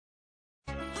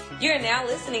You're now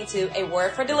listening to a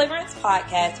Word for Deliverance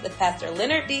podcast with Pastor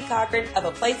Leonard D. Cochran of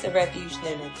A Place of Refuge,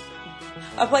 Newnan.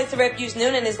 A Place of Refuge,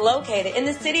 Newnan is located in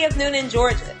the city of Newnan,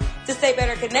 Georgia. To stay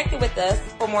better connected with us,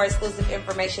 for more exclusive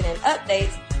information and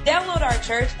updates, download our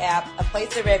church app, A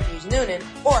Place of Refuge, Newnan,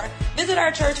 or visit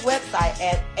our church website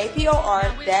at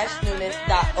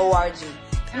apor-newnan.org.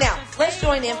 Now, let's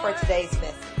join in for today's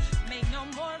message.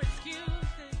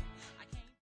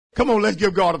 Come on, let's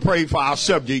give God a praise for our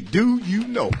subject. Do you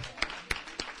know?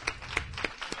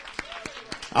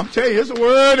 I'm telling you, it's a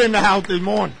word in the house this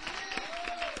morning.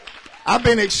 I've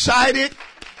been excited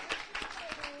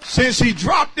since he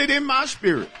dropped it in my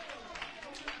spirit.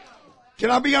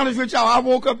 Can I be honest with y'all? I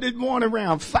woke up this morning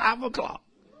around 5 o'clock.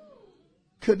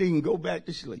 Couldn't even go back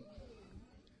to sleep.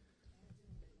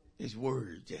 His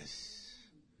word just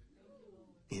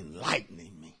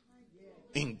enlightening me,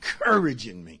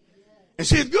 encouraging me. And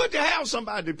see, it's good to have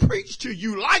somebody to preach to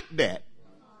you like that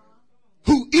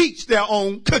who eats their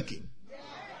own cooking.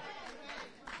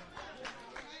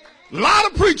 A lot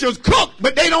of preachers cook,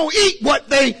 but they don't eat what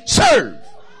they serve.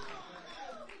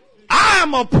 I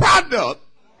am a product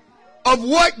of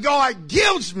what God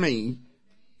gives me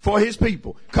for his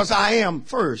people, because I am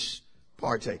first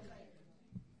partaker.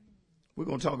 We're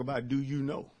going to talk about do you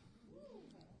know?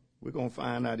 We're going to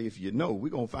find out if you know. We're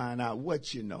going to find out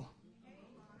what you know.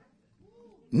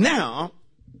 Now,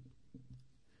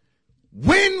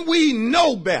 when we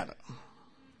know better,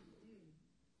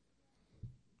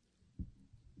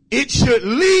 it should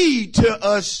lead to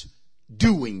us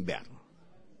doing better.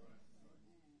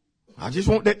 I just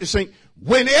want that to sink.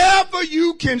 Whenever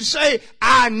you can say,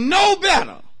 I know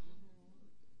better,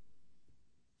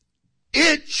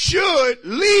 it should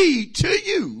lead to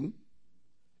you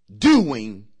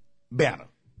doing better.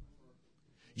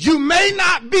 You may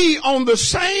not be on the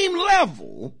same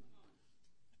level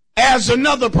as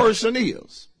another person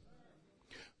is.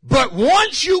 But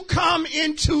once you come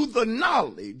into the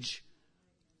knowledge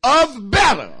of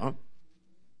better,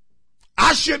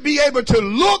 I should be able to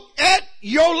look at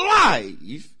your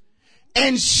life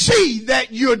and see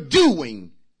that you're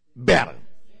doing better.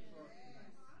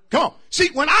 Come on. See,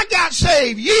 when I got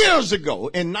saved years ago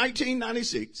in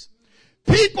 1996,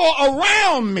 people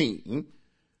around me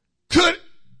could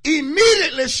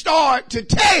immediately start to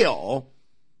tell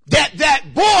that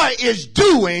that boy is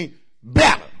doing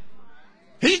better.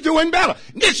 He's doing better.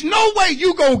 There's no way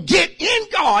you gonna get in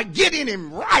God, get in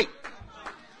him right.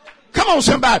 Come on,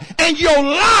 somebody. And your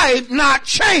life not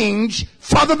change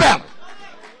for the better.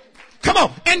 Come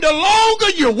on. And the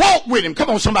longer you walk with him, come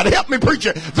on, somebody, help me preach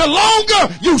it. The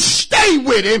longer you stay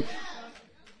with him,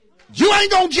 you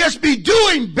ain't gonna just be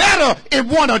doing better in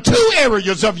one or two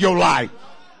areas of your life.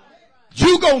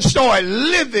 You gonna start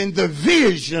living the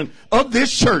vision of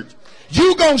this church.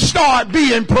 You gonna start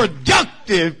being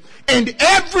productive in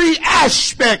every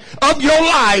aspect of your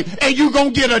life, and you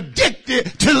gonna get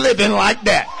addicted to living like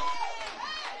that.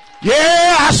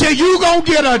 Yeah, I said you gonna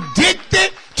get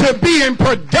addicted to being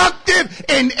productive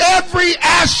in every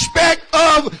aspect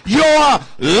of your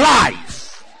life.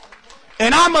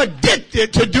 And I'm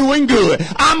addicted to doing good.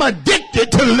 I'm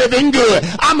addicted to living good.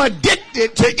 I'm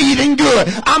addicted to eating good.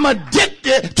 I'm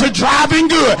addicted to driving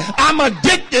good. I'm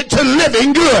addicted to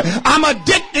living good. I'm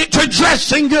addicted to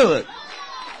dressing good.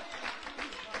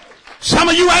 Some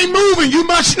of you ain't moving. You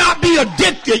must not be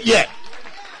addicted yet.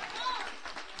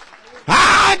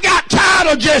 I got tired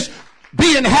of just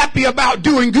being happy about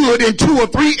doing good in 2 or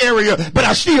 3 areas, but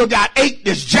I still got 8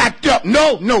 that's jacked up.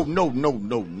 No.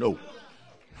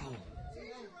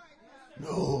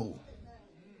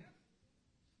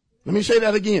 Let me say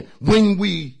that again. When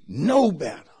we know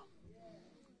better,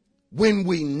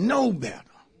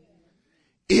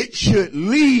 it should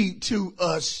lead to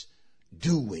us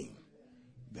doing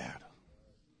better.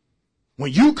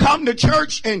 When you come to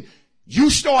church and you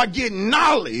start getting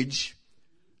knowledge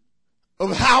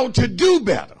of how to do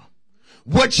better,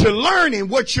 what you're learning,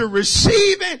 what you're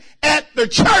receiving at the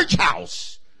church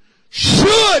house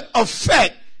should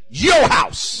affect your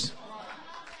house.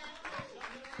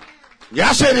 Yeah,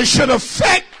 I said it should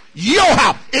affect your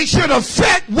house. It should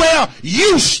affect where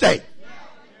you stay.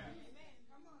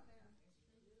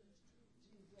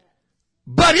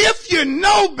 But if you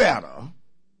know better,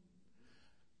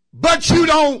 but you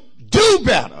don't do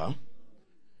better,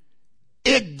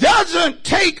 it doesn't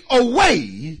take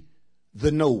away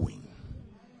the knowing.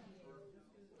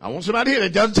 I want somebody here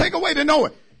that doesn't take away the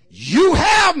knowing. You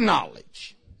have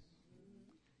knowledge.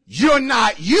 You're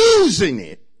not using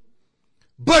it.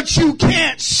 But you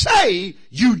can't say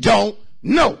you don't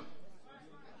know.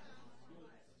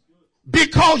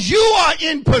 Because you are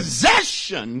in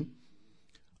possession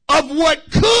of what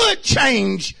could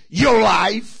change your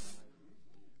life,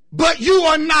 but you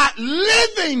are not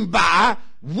living by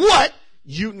what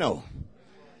you know.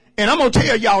 And I'm going to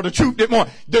tell y'all the truth this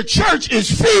morning. The church is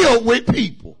filled with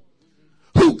people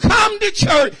who come to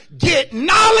church, get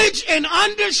knowledge and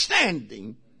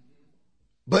understanding,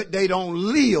 but they don't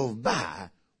live by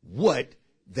what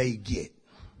they get.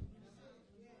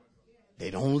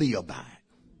 They don't live by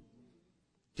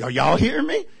it. Y'all hear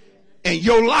me? And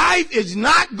your life is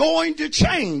not going to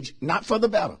change, not for the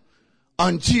better,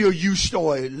 until you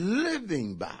start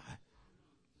living by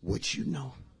what you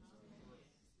know.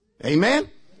 Amen?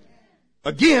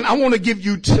 Again, I want to give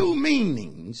you two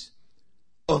meanings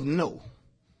of no.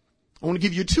 I want to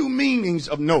give you two meanings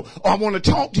of no. Or I want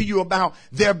to talk to you about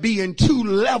there being two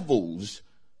levels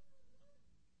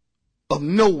of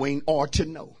knowing or to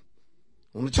know.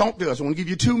 I want to talk to us. I want to give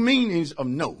you two meanings of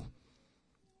no.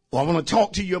 Or I want to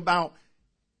talk to you about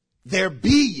there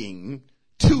being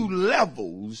two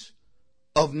levels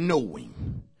of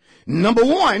knowing. Number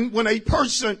one, when a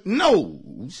person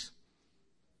knows,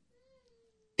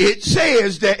 it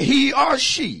says that he or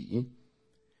she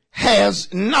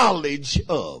has knowledge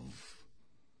of.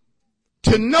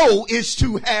 To know is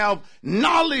to have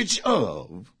knowledge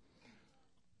of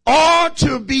or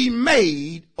to be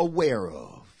made aware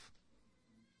of.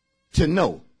 To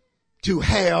know, to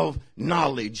have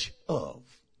knowledge of.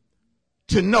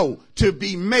 To know, to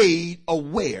be made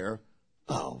aware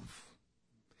of.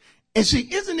 And see,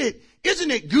 isn't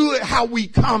it good how we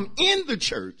come in the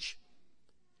church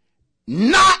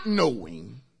not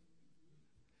knowing,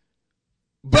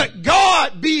 but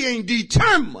God being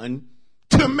determined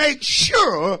to make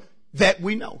sure that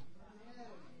we know.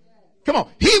 Come on.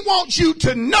 He wants you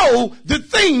to know the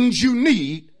things you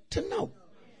need to know.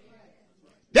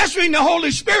 That's when the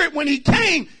Holy Spirit, when he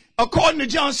came, according to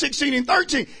John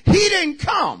 16:13, he didn't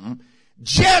come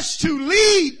just to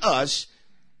lead us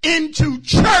into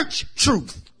church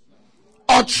truth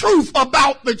or truth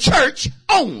about the church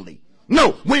only.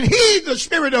 No, when he, the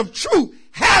Spirit of truth,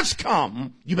 has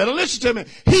come, you better listen to me,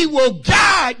 he will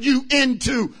guide you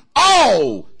into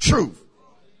all truth.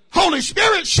 Holy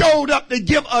Spirit showed up to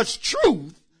give us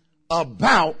truth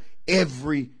about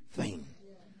everything,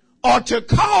 or to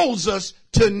cause us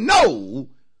to know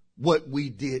what we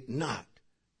did not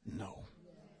know.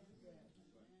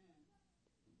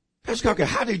 Pastor Cocker,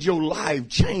 how did your life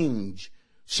change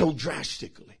so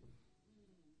drastically?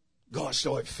 God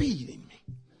started feeding me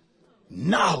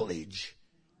knowledge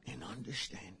and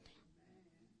understanding.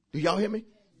 Do y'all hear me?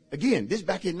 Again, this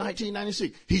back in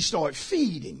 1996. He started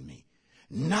feeding me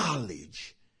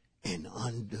knowledge and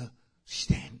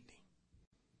understanding.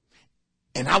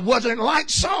 And I wasn't like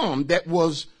some that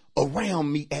was around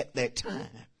me at that time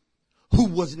who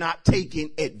was not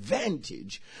taking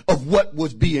advantage of what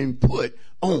was being put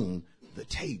on the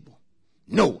table.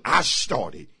 No, I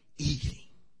started eating.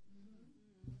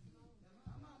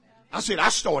 I said, I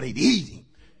started eating.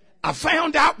 I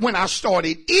found out when I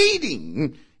started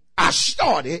eating, I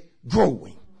started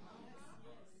growing.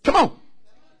 Come on.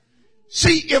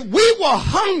 See, if we were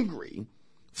hungry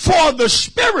for the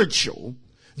spiritual,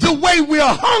 the way we're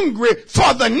hungry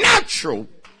for the natural,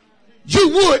 you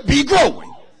would be growing.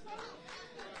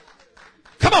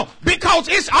 Come on, because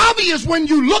it's obvious when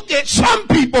you look at some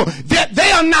people that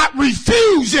they are not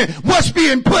refusing what's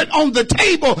being put on the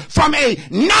table from a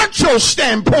natural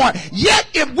standpoint. Yet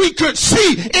if we could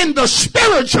see in the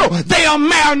spiritual, they are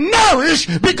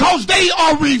malnourished because they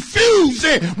are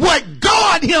refusing what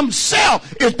God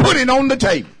himself is putting on the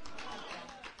table.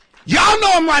 Y'all know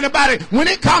I'm right about it. When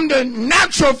it comes to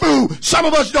natural food, some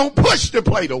of us don't push the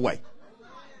plate away.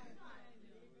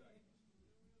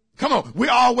 Come on, we're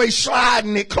always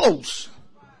sliding it close.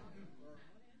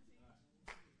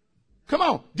 Come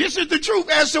on, this is the truth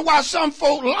as to why some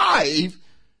folk life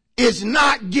is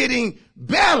not getting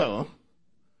better.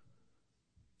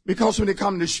 Because when it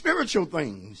comes to spiritual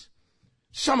things,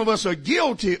 some of us are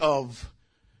guilty of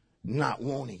not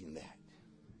wanting that.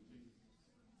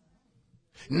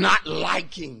 Not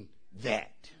liking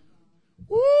that.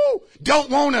 Woo,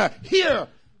 don't want to hear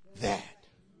that.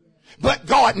 But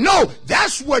God, no,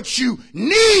 that's what you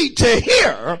need to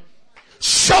hear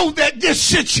so that this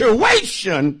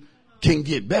situation can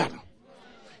get better.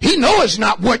 He knows it's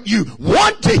not what you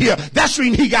want to hear. That's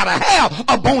when he got to have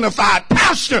a bona fide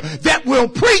pastor that will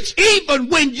preach even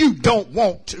when you don't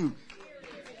want to.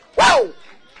 Whoa!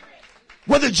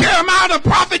 Whether Jeremiah the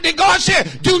prophet that God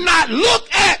said, do not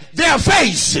look at their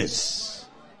faces.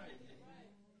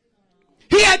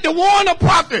 He had to warn a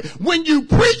prophet, when you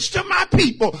preach to my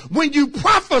people, when you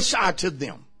prophesy to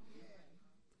them,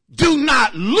 do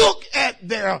not look at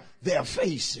their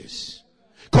faces.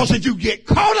 Because if you get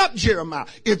caught up, Jeremiah,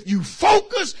 if you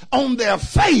focus on their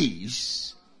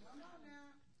face,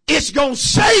 it's going to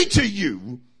say to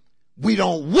you, we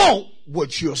don't want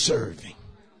what you're serving.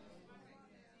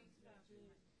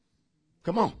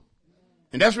 Come on.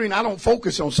 And that's the reason I don't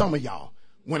focus on some of y'all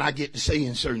when I get to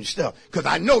saying certain stuff. Because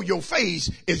I know your face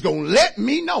is going to let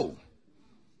me know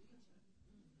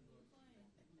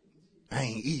I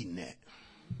ain't eating that.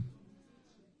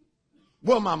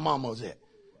 Where my mama's at?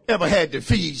 Ever had to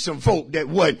feed some folk that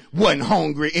wasn't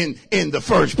hungry in the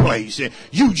first place, and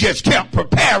you just kept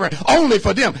preparing only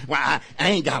for them? Well, I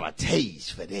ain't got a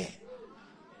taste for that.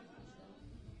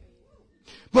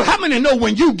 But how many know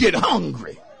when you get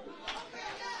hungry?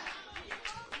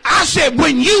 I said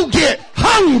when you get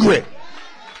hungry,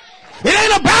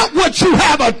 it ain't about what you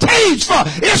have a taste for.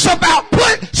 It's about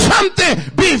put something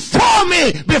before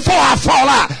me before I fall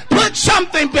out. Put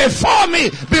something before me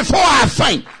before I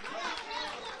faint.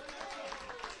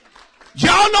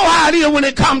 Y'all know how it is when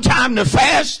it comes time to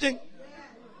fasting.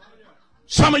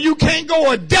 Some of you can't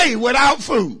go a day without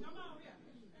food.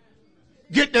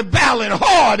 Get the balance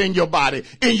hard in your body,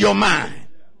 in your mind.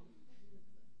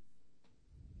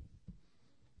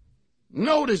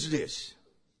 Notice this.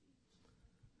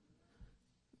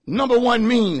 Number one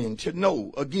meaning, to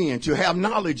know, again, to have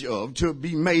knowledge of, to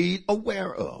be made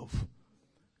aware of.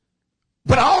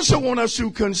 But I also want us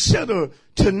to consider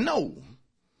to know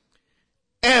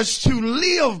as to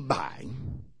live by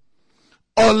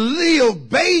or live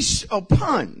based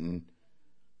upon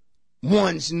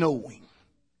one's knowing.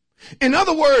 In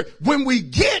other words, when we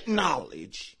get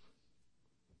knowledge,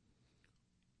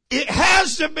 it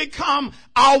has to become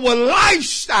our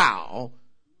lifestyle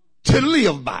to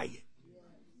live by it.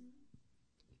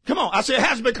 Come on, I said it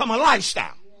has to become a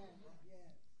lifestyle.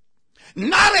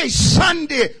 Not a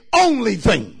Sunday only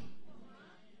thing.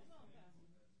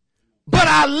 But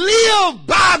I live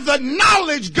by the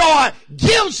knowledge God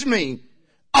gives me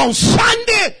on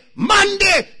Sunday,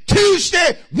 Monday,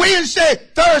 Tuesday, Wednesday,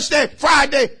 Thursday,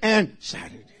 Friday, and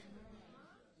Saturday.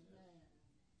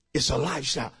 It's a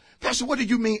lifestyle. Pastor, what do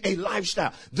you mean a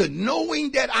lifestyle? The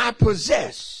knowing that I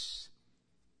possess,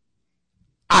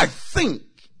 I think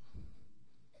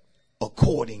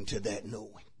according to that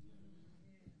knowing.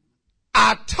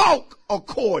 I talk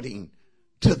according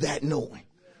to that knowing.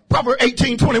 Proverbs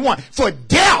 18:21. For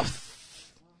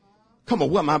death, come on,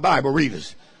 what my Bible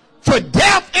readers? For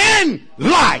death and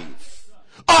life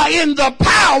are in the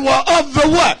power of the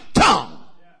what? Tongue.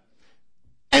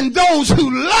 And those who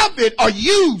love it or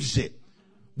use it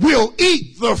will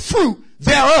eat the fruit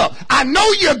thereof. I know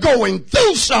you're going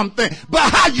through something, but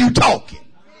how you talking?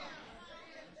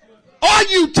 Are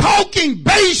you talking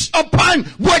based upon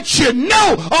what you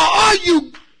know, or are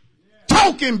you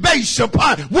talking based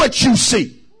upon what you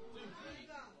see?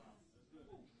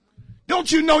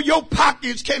 Don't you know your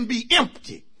pockets can be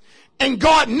empty? And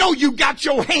God know you got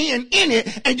your hand in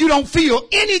it and you don't feel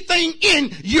anything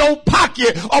in your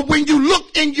pocket or when you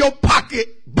look in your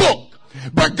pocket book.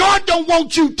 But God don't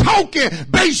want you talking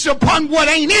based upon what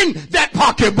ain't in that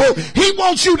pocketbook. He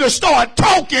wants you to start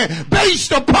talking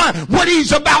based upon what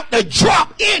he's about to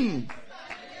drop in.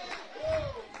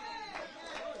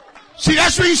 See,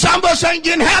 that's the reason some of us ain't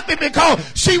getting happy, because,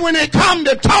 see, when it come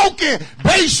to talking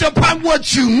based upon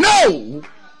what you know,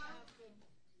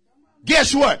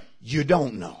 guess what? You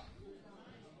don't know.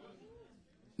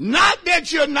 Not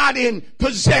that you're not in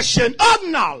possession of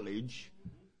knowledge,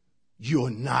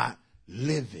 you're not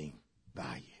living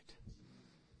by it.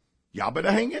 Y'all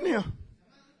better hang in there.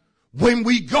 When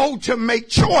we go to make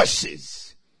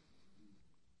choices,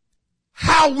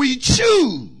 how we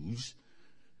choose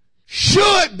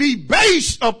should be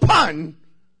based upon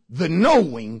the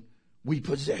knowing we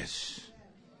possess.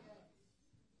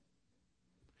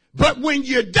 But when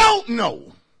you don't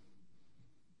know,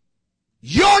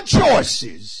 your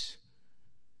choices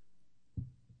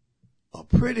are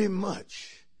pretty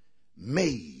much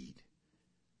made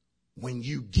when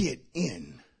you get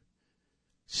in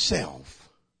self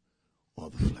or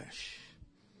the flesh.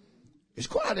 It's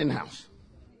quiet in the house.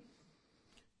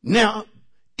 Now,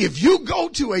 if you go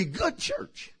to a good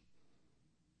church,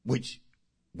 which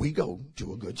we go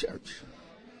to a good church.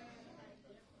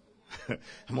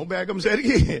 I'm going back up and say it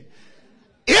again.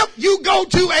 If you go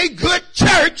to a good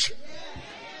church,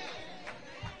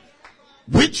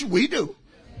 which we do,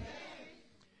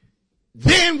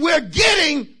 then we're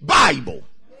getting Bible.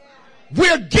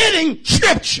 We're getting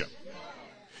scripture.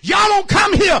 Y'all don't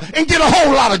come here and get a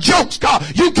whole lot of jokes,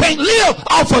 because you can't live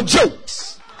off of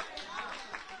jokes.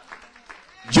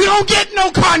 You don't get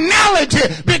no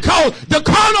carnality, because the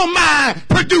carnal mind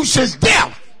produces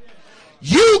death.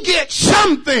 You get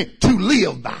something to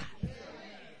live by.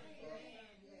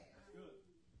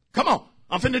 Come on.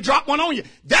 I'm finna drop one on you.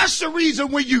 That's the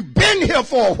reason when you've been here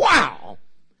for a while,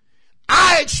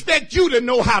 I expect you to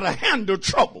know how to handle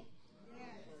trouble.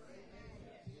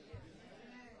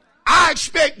 I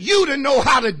expect you to know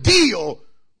how to deal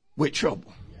with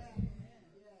trouble.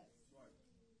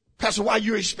 Pastor, why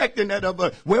you expecting that of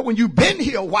us? Well, when you've been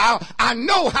here a while, I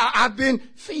know how I've been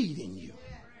feeding you.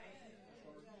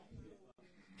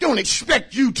 Don't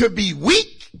expect you to be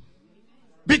weak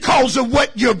because of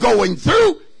what you're going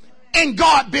through. And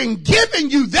God been giving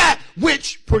you that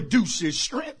which produces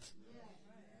strength.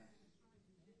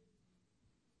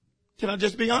 Can I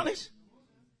just be honest?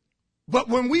 But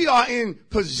when we are in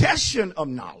possession of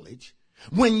knowledge,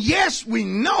 when yes, we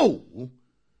know,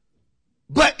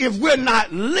 but if we're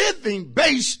not living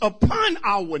based upon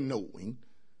our knowing,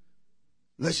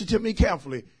 listen to me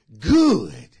carefully,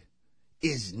 good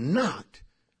is not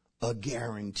a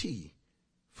guarantee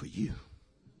for you.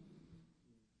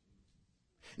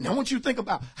 Now I want you to think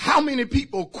about how many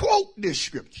people quote this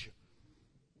scripture,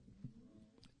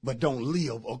 but don't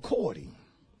live according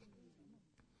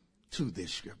to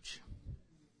this scripture.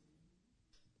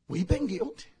 We've been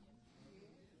guilty.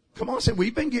 Come on, say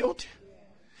we've been guilty.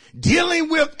 Dealing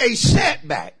with a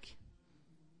setback,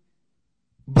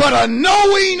 but a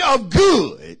knowing of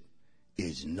good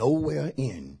is nowhere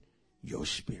in your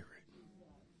spirit.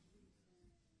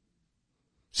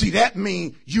 See, that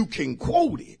means you can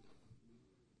quote it,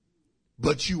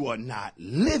 but you are not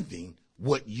living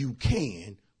what you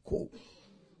can quote.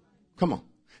 Come on.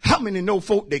 How many know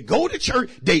folk that go to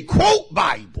church, they quote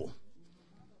Bible,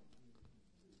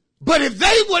 but if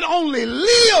they would only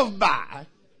live by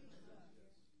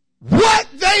what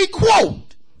they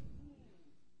quote,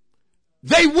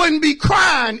 they wouldn't be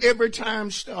crying every time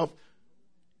stuff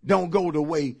don't go the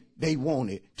way they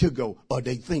want it to go or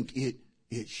they think it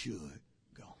should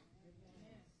go.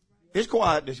 It's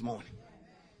quiet this morning.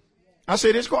 I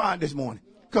said it's quiet this morning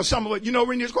because some of us, you know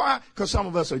when it's quiet? Because some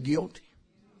of us are guilty.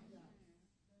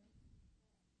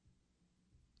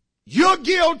 You're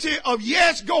guilty of,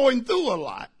 yes, going through a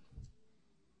lot,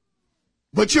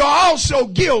 but you're also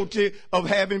guilty of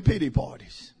having pity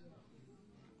parties.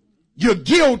 You're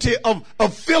guilty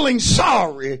of feeling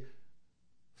sorry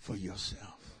for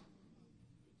yourself.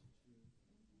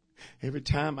 Every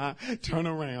time I turn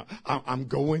around, I'm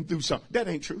going through something. That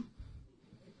ain't true.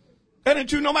 That ain't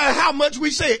true no matter how much we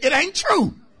say it. It ain't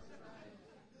true.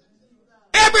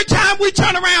 Every time we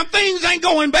turn around, things ain't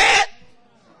going bad.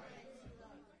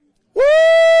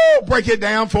 Woo! Break it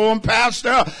down for them,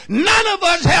 Pastor. None of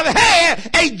us have had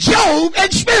a Job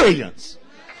experience.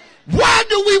 Why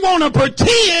do we want to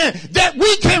pretend that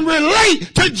we can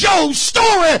relate to Job's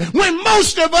story when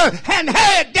most of us hadn't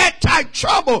had that type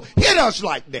trouble hit us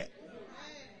like that?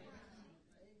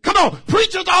 Come on,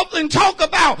 preachers often talk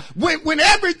about when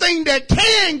everything that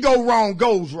can go wrong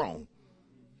goes wrong.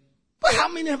 But how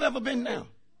many have ever been there?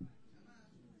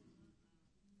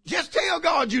 Just tell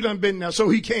God you done been there so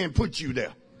he can put you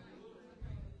there.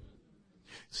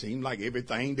 Seems like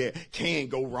everything that can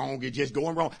go wrong is just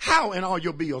going wrong. How and all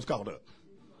your bills caught up?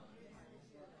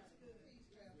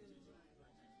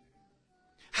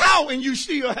 How and you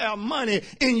still have money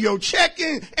in your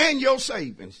checking and your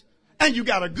savings and you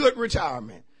got a good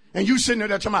retirement and you sitting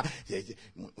there talking about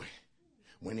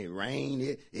when it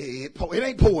rain, it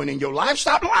ain't pouring in your life.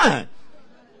 Stop lying.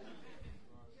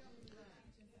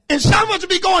 And some of us will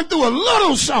be going through a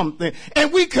little something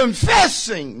and we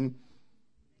confessing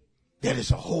that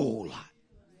it's a whole lot.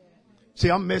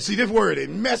 See, I'm messy. This word is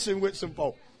messing with some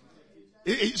folks.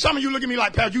 Some of you look at me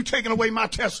like, Pastor, you taking away my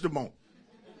testimony.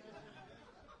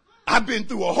 I've been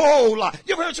through a whole lot.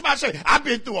 You ever heard somebody say, I've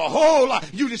been through a whole lot?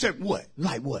 You just said, what?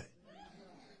 Like what?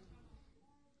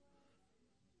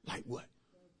 Like what?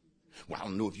 Well, I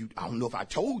don't know if I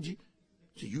told you.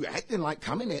 So you acting like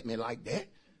coming at me like that.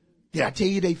 Did I tell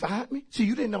you they fired me? So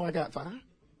you didn't know I got fired?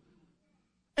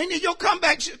 And then you'll come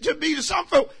back to be to some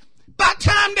folk. By the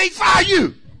time they fire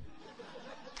you,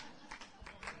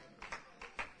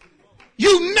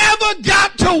 you never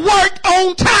got to work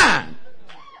on time.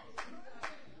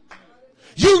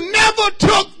 You never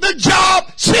took the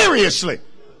job seriously.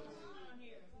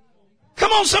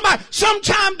 Come on, somebody.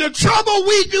 Sometimes the trouble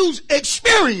we do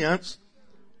experience,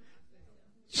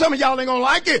 some of y'all ain't gonna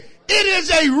like it. It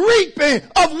is a reaping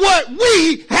of what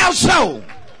we have sown.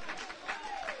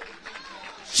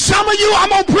 Some of you, I'm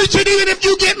going to preach it even if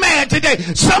you get mad today.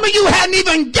 Some of you hadn't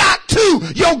even got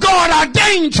to your God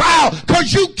ordained trial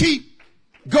because you keep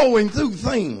going through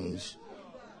things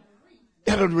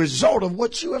that are the result of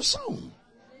what you have sown.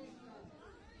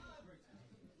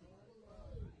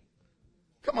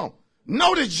 Come on.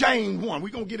 Notice James 1. We're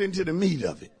going to get into the meat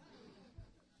of it.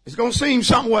 It's going to seem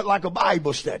somewhat like a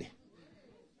Bible study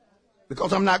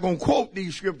because I'm not going to quote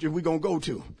these scriptures we're going to go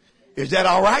to. Is that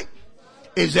all right?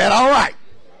 Is that all right?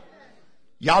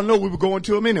 Y'all know we were going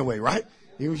to them anyway, right?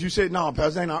 Even if you said, no,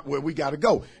 Pastor, they not where we got to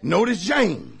go. Notice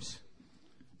James.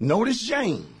 Notice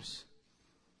James.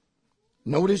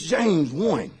 Notice James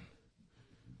 1.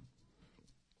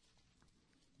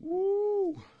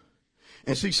 Woo.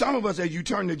 And see, some of us, as you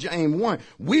turn to James 1,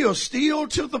 we are still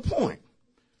to the point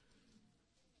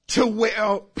to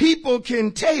where people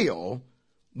can tell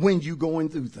when you're going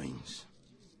through things.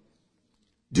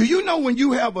 Do you know when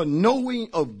you have a knowing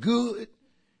of good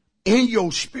in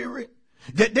your spirit,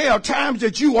 that there are times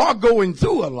that you are going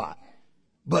through a lot,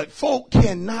 but folk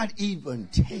cannot even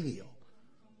tell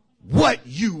what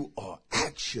you are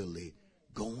actually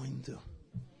going through?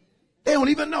 They don't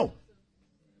even know.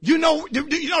 You know the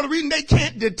reason they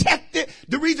can't detect it,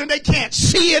 the reason they can't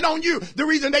see it on you, the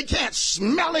reason they can't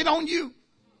smell it on you,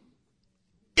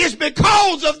 is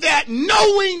because of that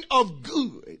knowing of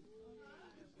good.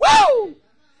 Woo!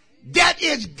 That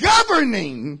is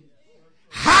governing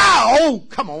how,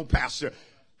 come on, Pastor,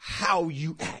 how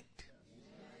you act.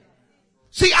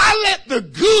 See, I let the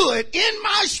good in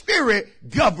my spirit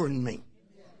govern me.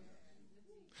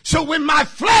 So when my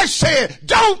flesh said,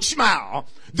 don't smile,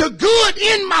 the good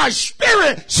in my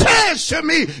spirit says to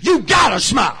me, you gotta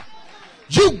smile.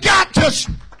 You got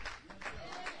to.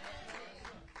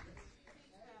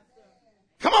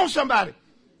 Come on, somebody.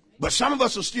 But some of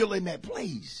us are still in that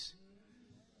place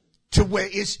to where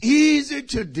it's easy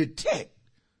to detect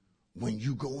when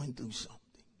you're going through something.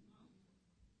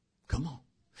 Come on.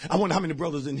 I wonder how many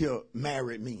brothers in here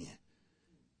married men.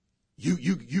 You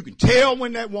can tell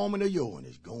when that woman of yours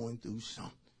is going through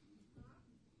something.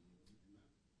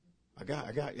 I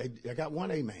got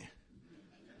one amen.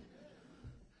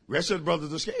 Rest of the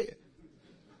brothers are scared.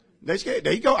 They scared.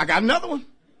 There you go. I got another one.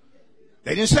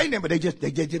 They didn't say that, but they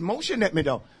just motioned at me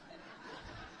though.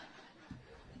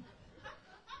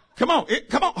 Come on,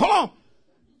 hold on.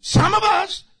 Some of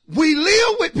us, we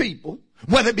live with people,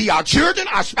 whether it be our children,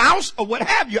 our spouse, or what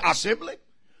have you, our sibling.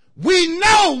 We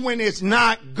know when it's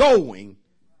not going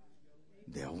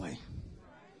their way.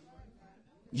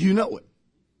 You know it.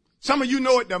 Some of you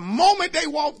know it the moment they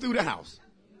walk through the house.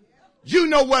 You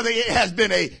know whether it has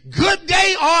been a good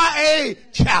day or a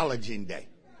challenging day.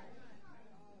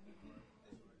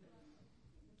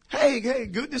 Hey,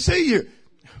 good to see you.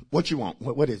 What you want?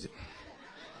 What is it?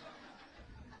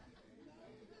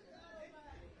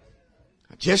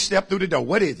 I just stepped through the door.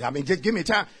 What is it? I mean, just give me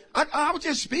time. I was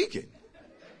just speaking.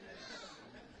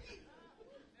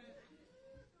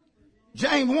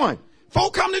 James 1.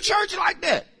 Folk come to church like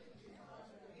that.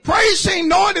 Praise team,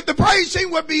 knowing if the praise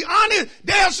team would be honest,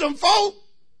 there's some folk.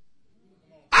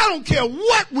 I don't care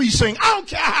what we sing. I don't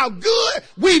care how good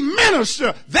we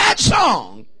minister that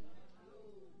song.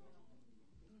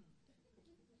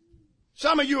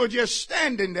 Some of you are just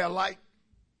standing there like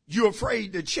you're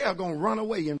afraid the chair gonna run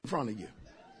away in front of you.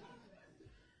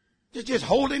 Just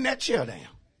holding that chair down.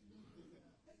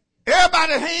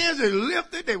 Everybody's hands are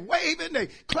lifted, they waving, they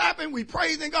clapping, we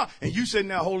praising God, and you sitting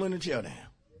there holding the chair down.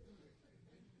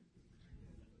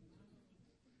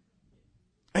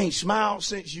 Ain't smiled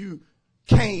since you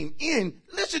came in.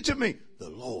 Listen to me, the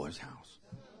Lord's house.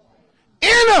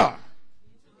 Enter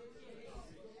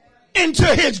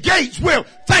into his gates with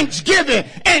thanksgiving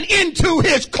and into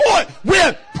his court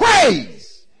with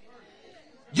praise.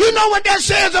 You know what that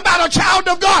says about a child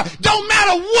of God? Don't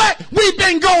matter what we've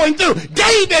been going through.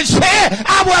 David said,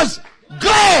 I was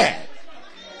glad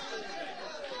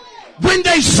when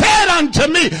they said unto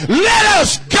me, let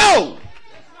us go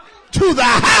to the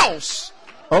house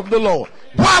of the Lord.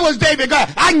 Why was David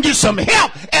glad? I can get some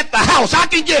help at the house. I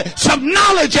can get some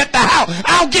knowledge at the house.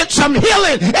 I'll get some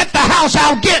healing at the house.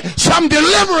 I'll get some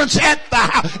deliverance at the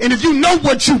house. And if you know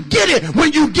what you get it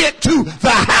when you get to the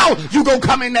house, you're going to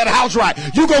come in that house right.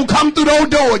 You're going to come through the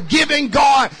old door giving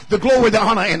God the glory, the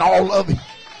honor, and all of it.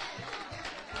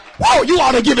 Whoa, you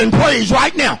ought to give him praise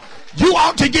right now. You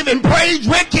ought to give him praise.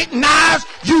 Recognize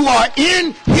you are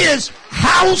in his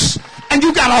house. And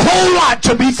you got a whole lot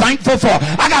to be thankful for.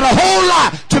 I got a whole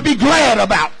lot to be glad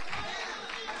about.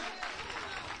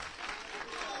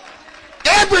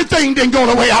 Everything didn't go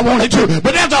the way I wanted to,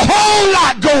 but there's a whole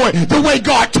lot going the way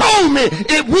God told me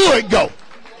it would go.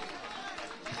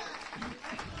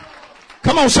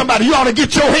 Come on, somebody. You ought to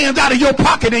get your hands out of your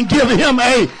pocket and give him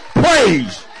a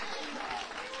praise.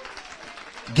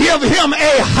 Give him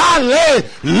a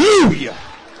hallelujah.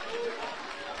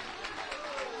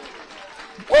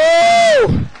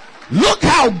 Woo! Look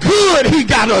how good he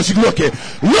got us looking.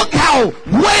 Look how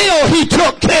well he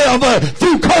took care of us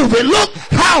through COVID. Look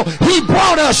how he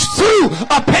brought us through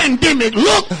a pandemic.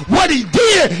 Look what he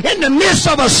did in the midst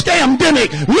of a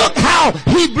scamdemic. Look how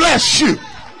he blessed you.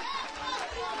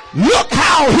 Look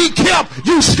how he kept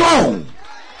you strong.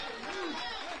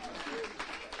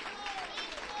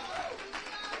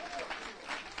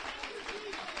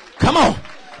 Come on.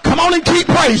 Come on and keep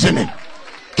praising him.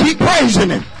 Keep praising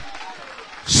him.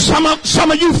 Some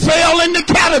of you fell in the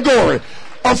category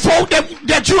of folk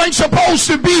that you ain't supposed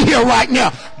to be here right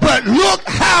now. But look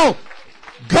how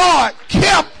God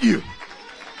kept you.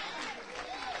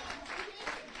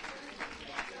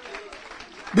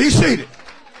 Be seated.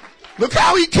 Look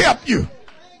how he kept you.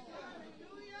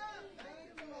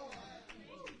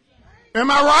 Am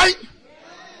I right?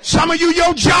 Some of you,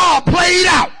 your job played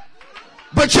out,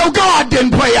 but your God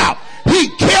didn't play out. He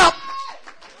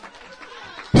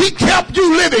kept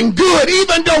you living good,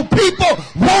 even though people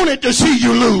wanted to see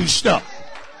you lose stuff.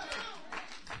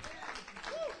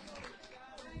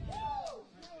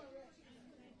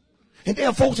 And there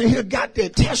are folks in here got their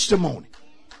testimony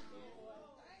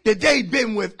that they've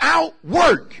been without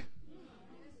work,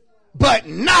 but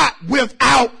not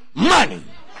without money.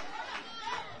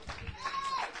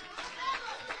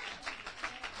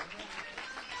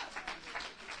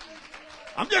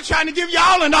 I'm just trying to give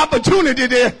y'all an opportunity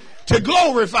to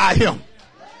glorify him.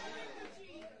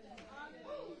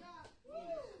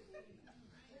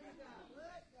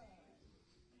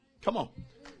 Come on.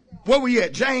 Where we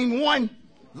at? James 1.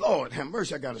 Lord have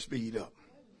mercy, I got to speed up.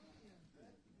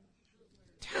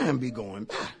 Time be going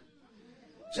by.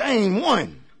 James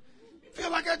 1.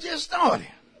 Feel like I just started.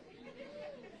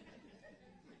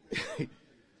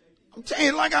 I'm telling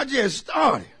you, like I just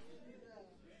started.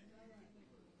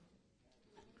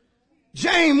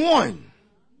 James 1.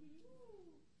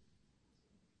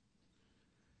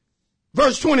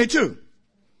 Verse 22.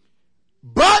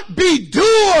 But be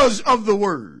doers of the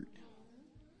word.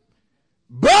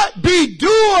 But be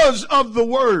doers of the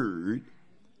word,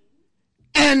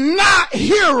 and not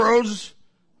hearers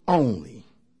only,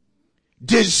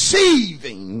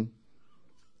 deceiving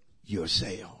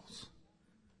yourselves.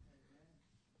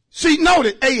 See,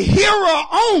 notice, a hearer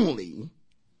only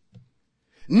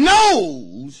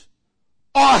knows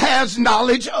or has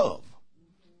knowledge of.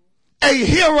 A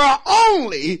hearer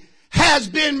only has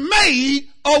been made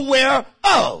aware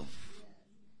of.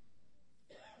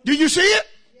 Do you see it?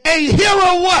 A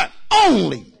hearer what?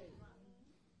 Only.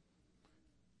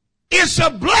 It's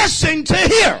a blessing to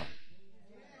hear.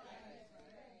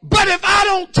 But if I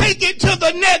don't take it to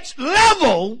the next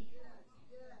level,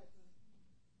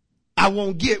 I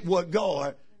won't get what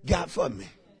God got for me.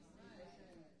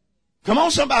 Come on,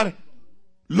 somebody.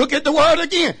 Look at the word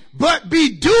again. But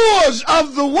be doers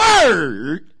of the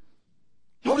word.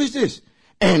 Notice this.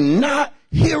 And not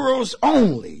hearers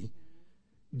only,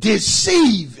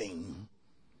 deceiving.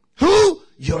 Who?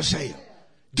 Yourself.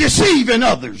 Deceiving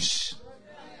others.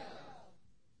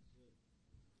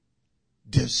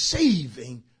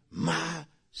 Deceiving myself.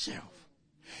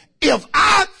 If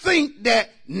I think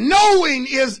that knowing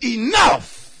is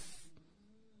enough,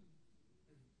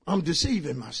 I'm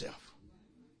deceiving myself.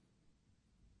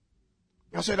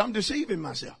 I said, I'm deceiving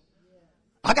myself.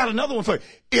 I got another one for you.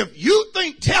 If you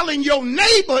think telling your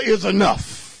neighbor is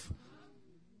enough,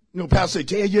 you know, Pastor say,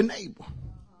 tell your neighbor.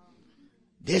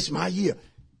 This my year.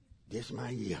 This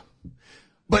my year.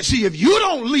 But see, if you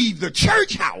don't leave the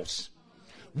church house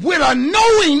with a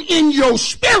knowing in your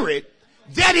spirit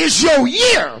that is your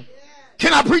year,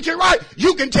 can I preach it right?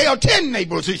 You can tell 10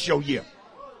 neighbors it's your year.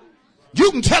 You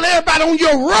can tell everybody on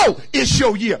your row it's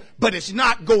your year, but it's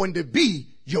not going to be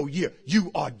your year.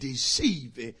 You are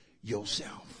deceiving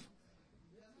yourself.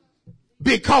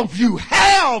 Because you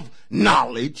have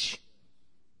knowledge,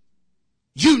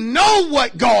 you know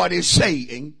what God is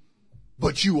saying,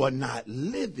 but you are not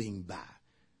living by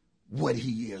what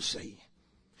he is saying.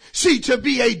 See, to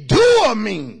be a doer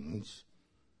means,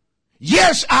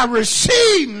 yes, I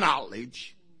received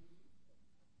knowledge,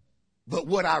 but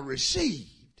what I received,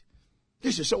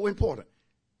 this is so important,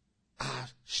 I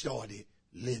started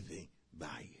living by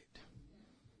it.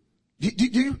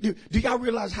 Do y'all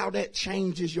realize how that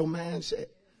changes your mindset?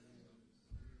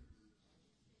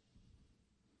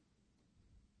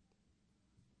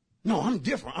 No, I'm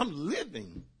different. I'm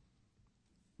living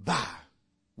by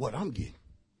what I'm getting.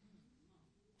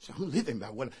 So I'm living by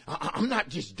what I'm not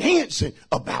just dancing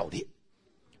about it,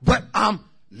 but I'm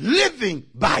living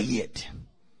by it.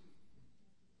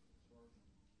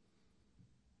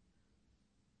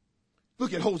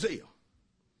 Look at Hosea.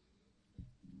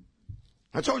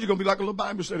 I told you it's going to be like a little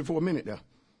Bible study for a minute there.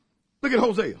 Look at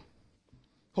Hosea.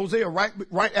 Hosea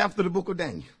right after the book of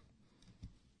Daniel.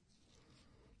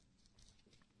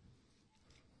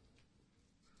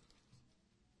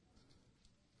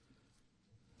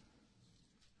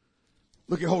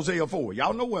 Look at Hosea 4.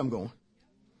 Y'all know where I'm going.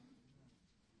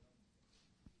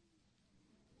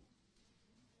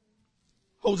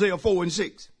 Hosea 4 and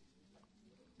 6.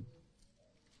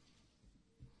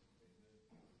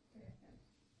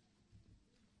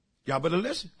 Y'all better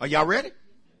listen. Are y'all ready?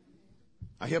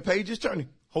 I hear pages turning.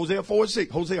 Hosea 4 and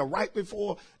 6. Hosea right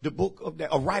before the book of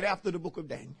Daniel, or right after the book of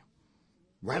Daniel.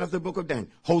 Right after the book of Daniel.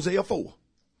 Hosea 4.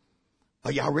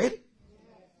 Are y'all ready?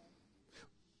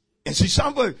 And see,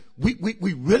 somebody,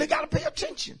 we really got to pay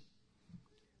attention,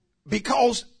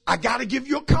 because I got to give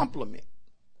you a compliment.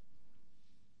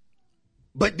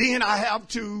 But then I have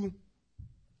to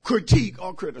critique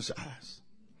or criticize.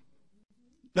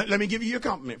 Let me give you your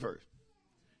compliment first.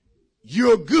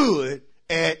 You're good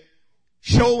at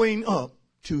showing up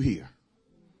to hear.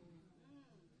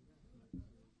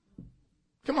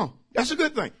 Come on. That's a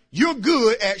good thing. You're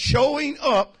good at showing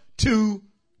up to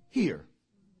hear.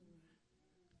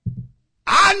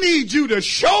 I need you to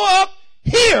show up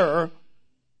here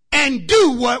and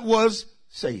do what was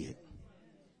said.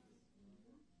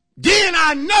 Then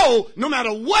I know no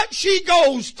matter what she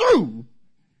goes through,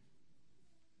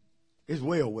 it's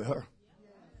well with her.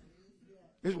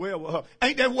 It's well with her.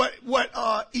 Ain't that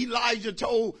what Elijah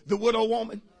told the widow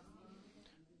woman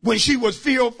when she was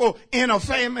fearful in a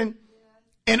famine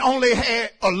and only had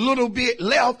a little bit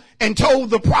left, and told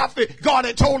the prophet, God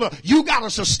had told her, you got to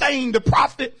sustain the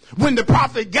prophet. When the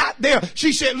prophet got there,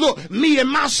 she said, look, me and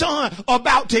my son are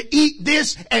about to eat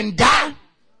this and die.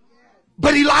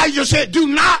 But Elijah said, do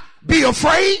not be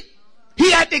afraid.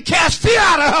 He had to cast fear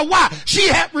out of her. Why? She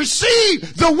had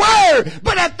received the word,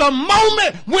 but at the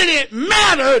moment when it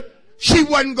mattered, she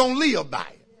wasn't going to live by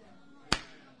it.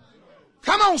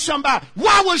 Come on, somebody.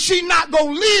 Why was she not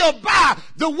going to live by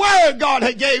the word God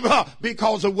had gave her?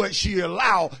 Because of what she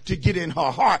allowed to get in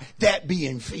her heart, that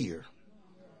being fear.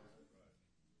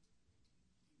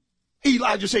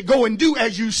 Elijah said, go and do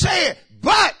as you said,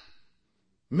 but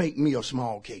make me a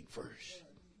small cake first.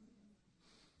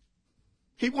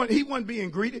 He wasn't being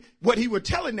greedy. What he was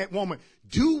telling that woman,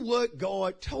 do what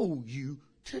God told you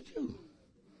to do.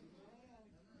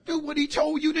 Do what he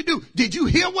told you to do. Did you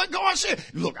hear what God said?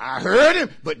 Look, I heard him,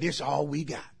 but this is all we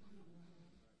got.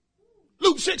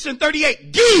 Luke 6 and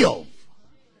 38, give,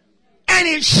 and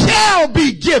it shall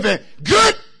be given.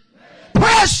 Good,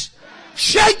 pressed,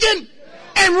 shaken,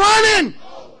 and running.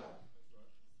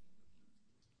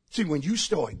 See, when you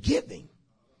start giving,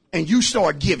 and you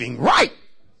start giving right,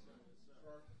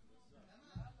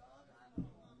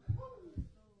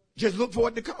 just look for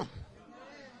it to come.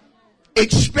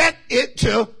 Expect it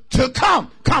to come.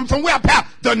 Come from where, pal?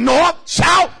 The north,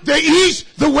 south, the east,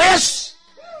 the west.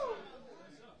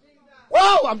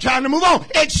 Whoa, I'm trying to move on.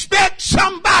 Expect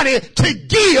somebody to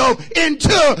give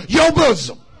into your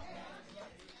bosom.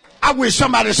 I wish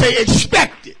somebody would say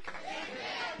expect it.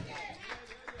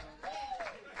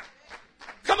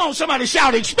 Come on, somebody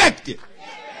shout expect it.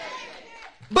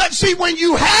 But see, when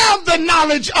you have the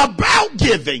knowledge about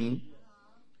giving,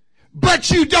 but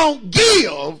you don't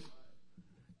give,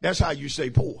 that's how you stay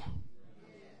poor.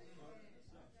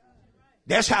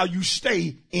 That's how you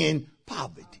stay in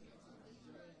poverty.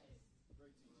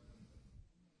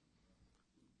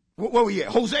 Where we at?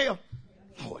 Hosea?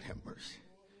 Lord have mercy.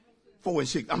 4 and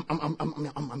 6.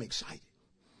 I'm excited.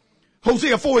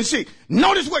 Hosea 4 and 6.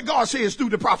 Notice what God says through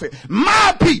the prophet.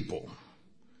 My people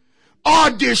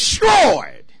are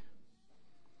destroyed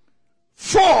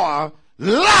for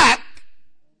lack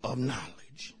of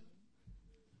knowledge.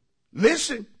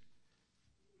 Listen,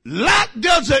 lack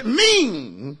doesn't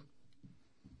mean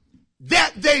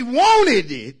that they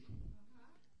wanted it,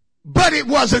 but it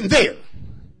wasn't there.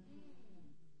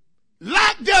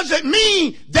 Lack doesn't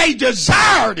mean they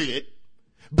desired it,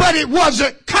 but it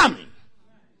wasn't coming.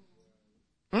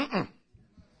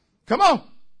 Come on,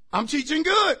 I'm teaching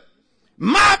good.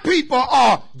 My people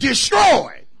are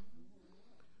destroyed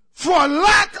for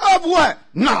lack of what?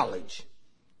 Knowledge.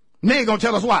 They ain't gonna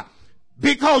tell us why.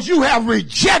 Because you have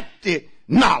rejected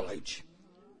knowledge.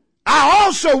 I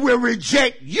also will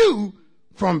reject you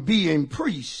from being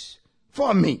priests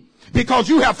for me, because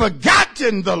you have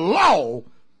forgotten the law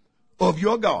of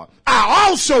your God. I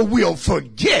also will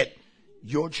forget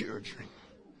your children.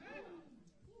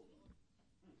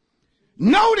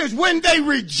 Notice when they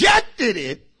rejected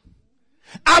it,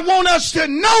 I want us to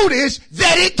notice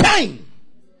that it came.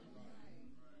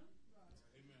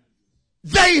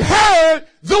 They heard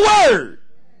the word.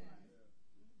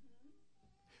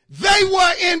 They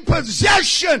were in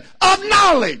possession of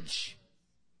knowledge.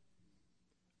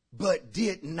 but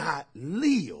did not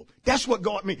live. That's what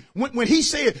God means. When he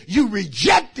said you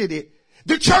rejected it,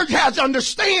 the church has to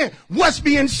understand what's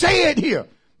being said here.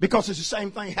 Because it's the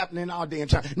same thing happening in our day and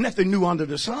time. Nothing new under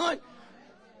the sun.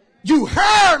 You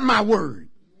heard my word.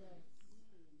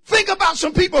 Think about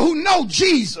some people who know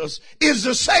Jesus is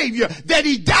the Savior, that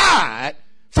he died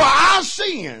for our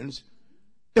sins,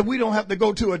 that we don't have to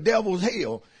go to a devil's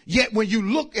hell. Yet when you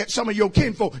look at some of your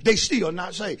kinfolk, they still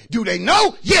not saved. Do they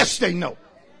know? Yes, they know.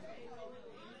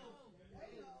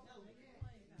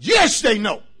 Yes, they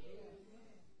know.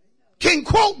 Can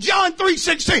quote John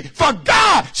 3:16. For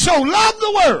God so loved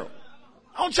the world.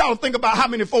 I want y'all to think about how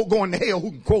many folk going to hell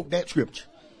who can quote that scripture.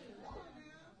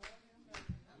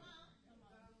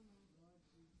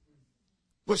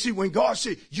 But see, when God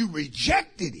said you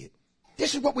rejected it,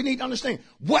 this is what we need to understand.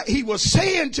 What he was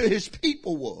saying to his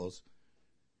people was,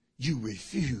 you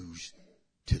refuse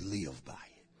to live by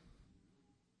it.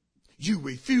 You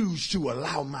refuse to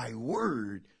allow my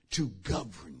word to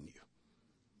govern you.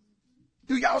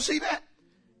 Do y'all see that?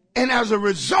 And as a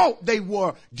result, they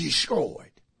were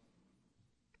destroyed.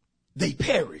 They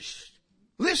perished.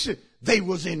 Listen, they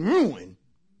was in ruin.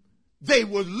 They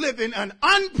was living an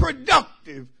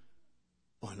unproductive,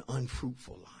 an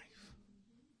unfruitful life.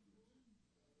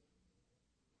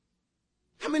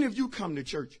 How many of you come to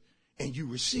church and you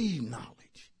receive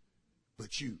knowledge,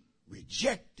 but you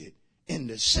reject it in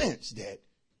the sense that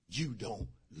you don't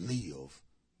live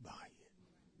by it?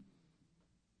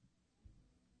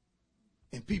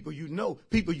 And people you know,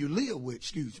 people you live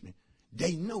with,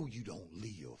 they know you don't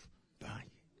live by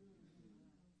it.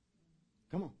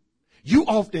 Come on. You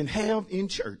often have in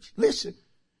church, listen,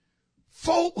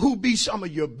 folk who be some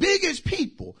of your biggest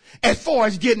people as far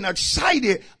as getting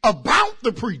excited about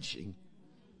the preaching,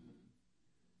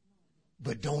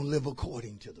 but don't live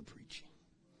according to the preaching.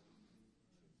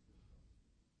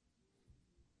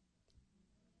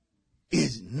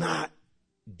 Is not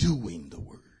doing the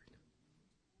word.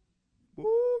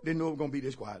 Ooh, didn't know it was going to be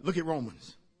this quiet. Look at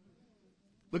Romans.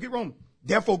 Look at Romans.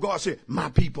 Therefore God said, my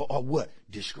people are what?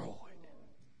 Destroyed.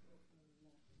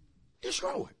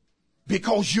 Destroyed.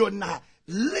 Because you're not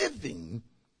living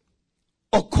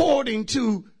according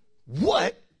to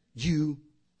what you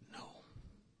know.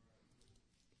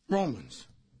 Romans.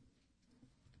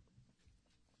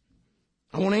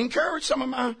 I want to encourage some of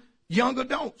my young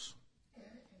adults.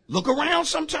 Look around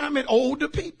sometime at older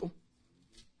people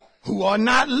who are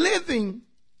not living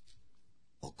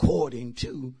according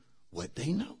to what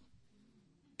they know.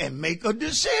 And make a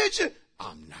decision.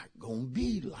 I'm not going to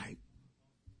be like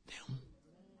them.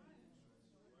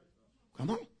 Come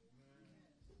on.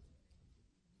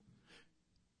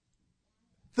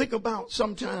 Think about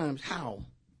sometimes how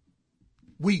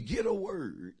we get a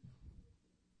word.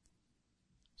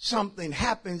 Something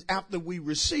happens after we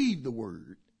receive the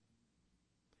word.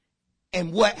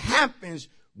 And what happens,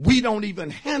 we don't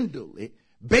even handle it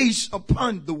based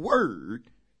upon the word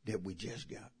that we just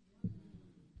got.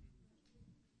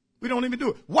 We don't even do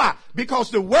it. Why?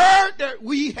 Because the word that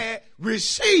we had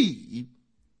received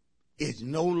is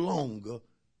no longer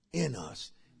in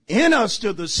us. In us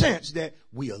to the sense that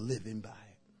we are living by it.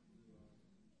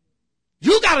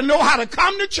 You got to know how to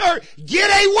come to church, get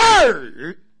a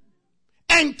word,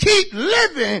 and keep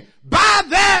living by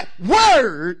that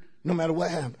word no matter what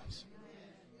happens.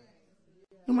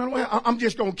 No matter what, I'm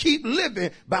just going to keep living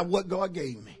by what God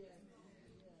gave me.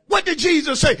 What did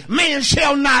Jesus say? Man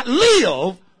shall not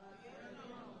live,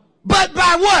 but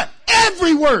by what?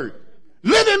 Every word.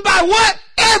 Living by what?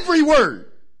 Every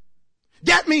word.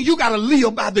 That means you got to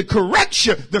live by the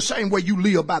correction the same way you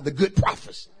live by the good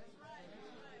prophecy.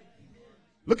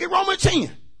 Look at Romans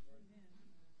 10.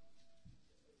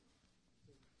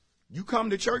 You come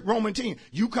to church, Romans 10.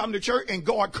 You come to church and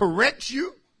God corrects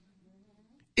you.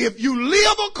 If you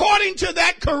live according to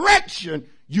that correction,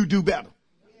 you do better.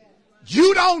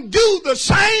 You don't do the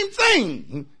same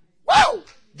thing, whoa,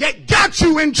 that got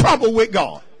you in trouble with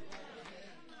God.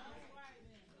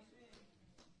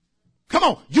 Come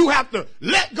on, you have to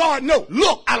let God know,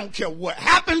 look, I don't care what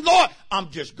happens, Lord, I'm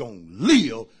just going to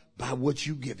live by what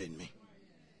you've given me.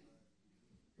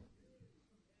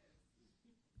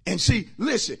 And see,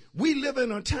 listen, we live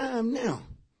in a time now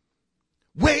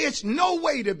where it's no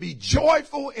way to be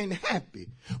joyful and happy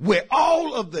with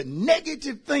all of the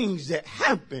negative things that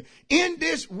happen in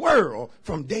this world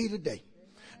from day to day.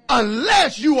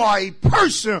 Unless you are a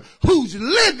person who's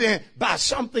living by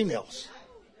something else.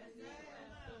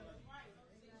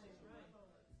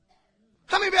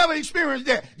 How many of you ever experienced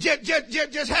that?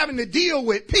 Just having to deal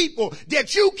with people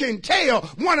that you can tell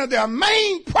one of their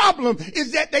main problems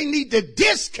is that they need to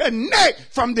disconnect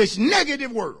from this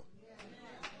negative world.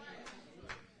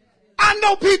 I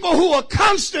know people who are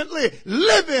constantly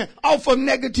living off of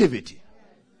negativity.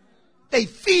 They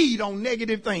feed on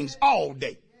negative things all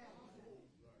day.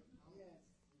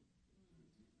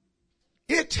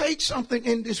 It takes something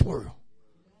in this world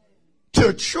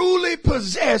to truly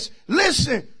possess,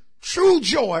 listen, true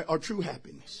joy or true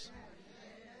happiness.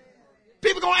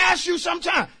 People going to ask you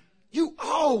sometime, you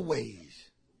always.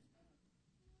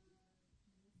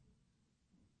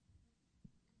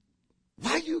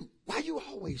 Why you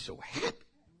always so happy?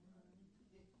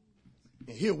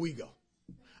 And here we go.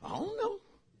 I don't know.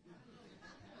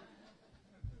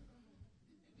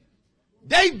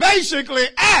 They basically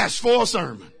asked for a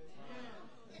sermon.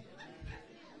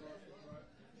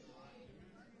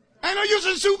 Ain't no use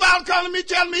in supervisor calling me,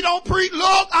 telling me don't preach.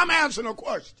 Look, I'm answering a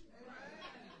question.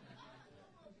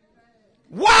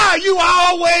 Why are you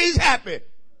always happy?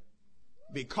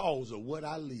 Because of what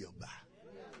I live by.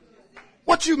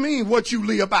 What you mean what you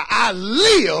live by? I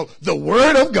live the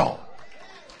word of God.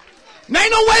 There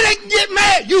ain't no way they can get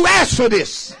mad. You asked for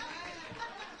this.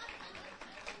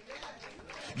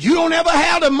 You don't ever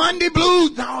have the Monday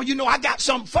blues? No, you know I got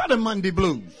something for the Monday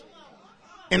blues.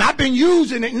 And I've been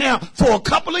using it now for a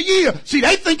couple of years. See,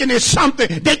 they thinking it's something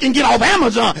they can get off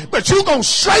Amazon. But you going to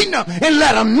straighten them and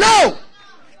let them know.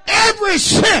 Ever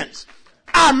since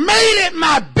I made it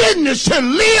my business to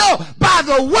live by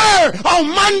the word on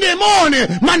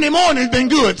Monday morning's been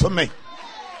good for me.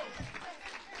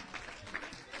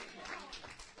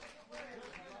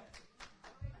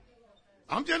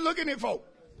 I'm just looking at folk.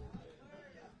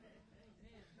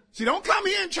 See, don't come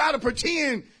here and try to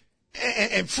pretend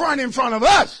and front in front of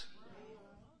us.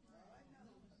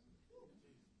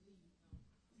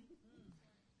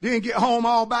 Then get home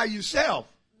all by yourself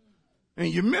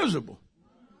and you're miserable.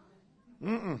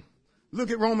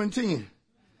 Look at Romans 10.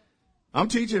 I'm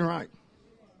teaching right.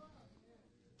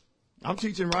 I'm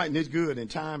teaching right and it's good and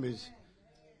time is.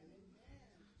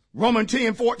 Romans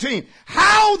 10:14.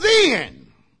 How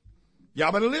then?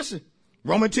 Y'all better listen.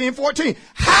 Romans 10:14.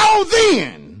 How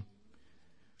then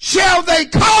shall they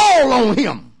call on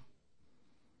him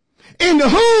in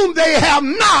whom they have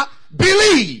not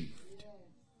believed?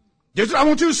 This is what I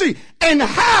want you to see. And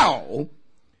how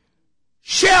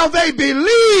shall they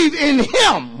believe in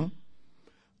him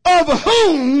of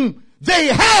whom they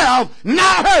have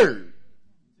not heard?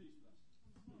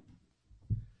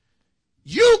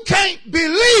 You can't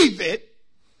believe it.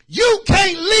 You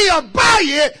can't live by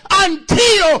it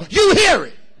until you hear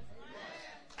it.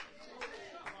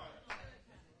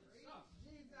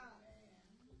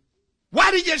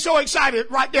 Why did you get so excited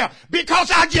right there?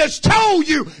 Because I just told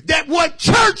you that what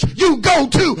church you go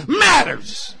to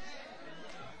matters.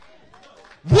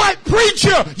 What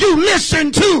preacher you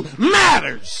listen to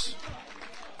matters.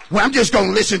 Well, I'm just going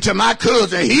to listen to my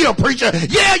cousin. He a preacher.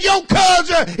 Yeah, your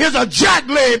cousin is a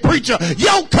jackleg preacher.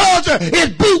 Your cousin is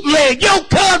bootleg. Your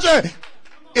cousin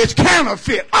is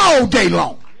counterfeit all day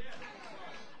long.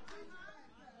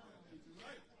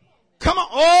 Come on.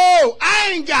 Oh,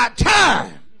 I ain't got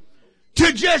time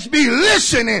to just be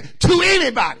listening to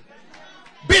anybody.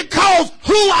 Because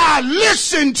who I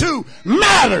listen to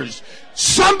matters.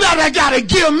 Somebody got to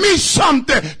give me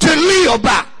something to live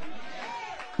by.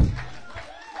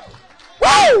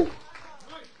 Woo!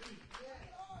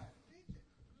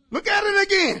 Look at it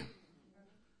again.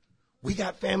 We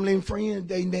got family and friends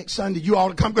day next Sunday. You all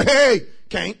to come. Hey,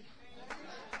 can't.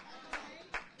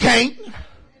 Can't.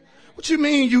 What you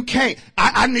mean you can't?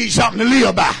 I need something to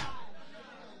live by.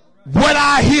 What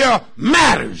I hear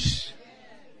matters.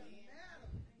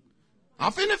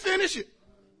 I'm finna finish it.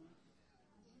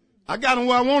 I got them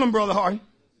where I want them, Brother Hardy.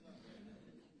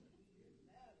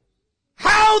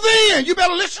 How then? You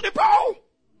better listen to Paul.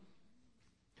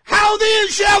 How then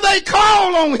shall they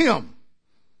call on him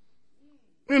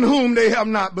in whom they have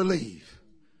not believed?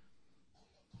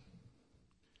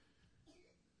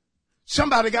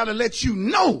 Somebody got to let you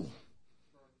know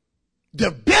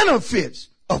the benefits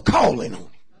of calling on him.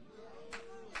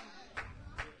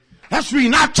 That's the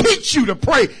reason I teach you to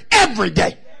pray every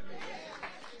day.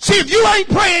 See, if you ain't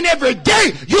praying every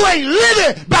day, you ain't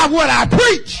living by what I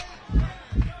preach.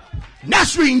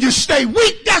 That's the reason you stay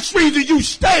weak. That's the reason you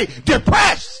stay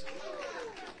depressed.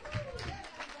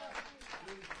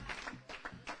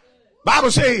 Bible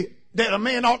says that a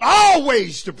man ought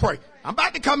always to pray. I'm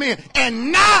about to come in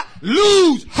and not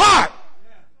lose heart.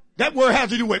 That word has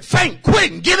to do with faint,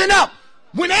 quitting, giving up.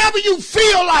 Whenever you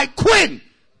feel like quitting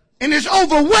and it's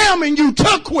overwhelming you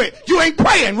to quit, you ain't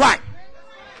praying right.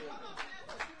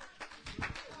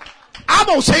 I'm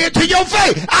going to say it to your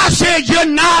face. I said you're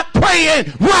not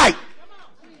praying right.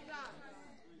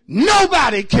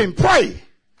 Nobody can pray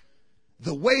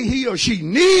the way he or she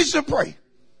needs to pray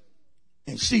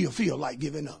and still feel like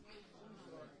giving up.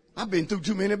 I've been through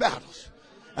too many battles.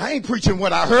 I ain't preaching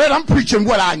what I heard. I'm preaching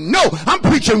what I know. I'm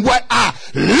preaching what I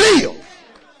live.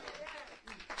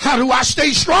 How do I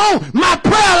stay strong? My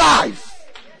prayer life.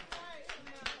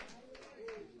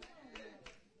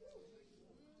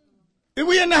 Are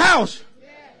we in the house?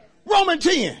 Romans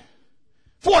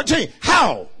 10:14.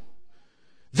 How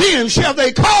then shall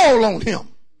they call on him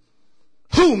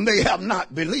whom they have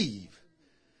not believed?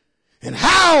 And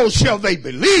how shall they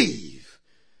believe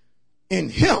in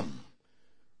him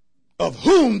of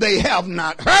whom they have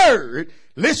not heard,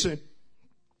 listen,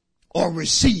 or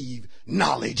received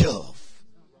knowledge of?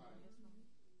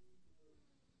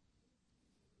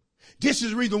 This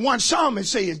is the reason one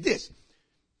psalmist says this.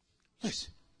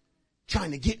 Listen,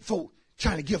 trying to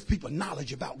give people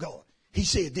knowledge about God. He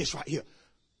said this right here.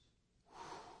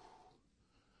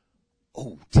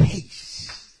 Oh,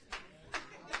 taste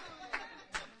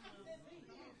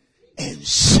and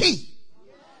see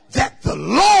that the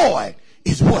Lord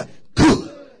is what?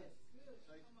 Good.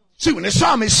 See, when the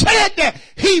psalmist said that,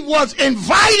 he was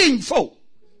inviting folk,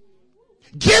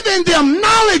 giving them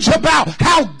knowledge about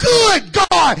how good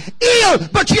God is,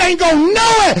 but you ain't gonna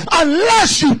know it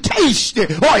unless you taste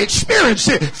it or experience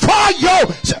it. For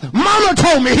your mama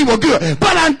told me he was good,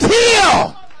 but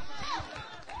until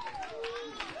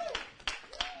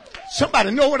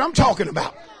somebody know what I'm talking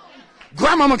about.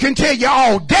 Grandmama can tell you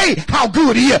all day how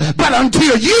good he is, but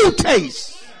until you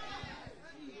taste.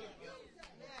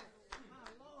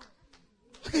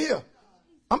 Look here.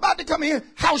 I'm about to come in.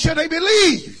 How shall they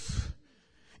believe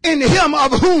in him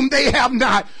of whom they have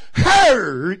not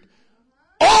heard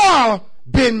or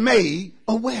been made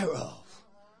aware of?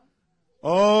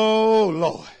 Oh,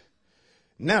 Lord.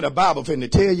 Now the Bible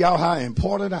finna tell y'all how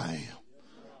important I am.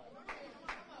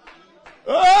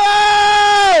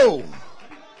 Oh!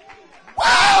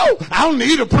 Whoa! I don't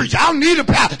need a preacher. I don't need a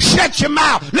pastor. Shut your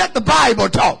mouth. Let the Bible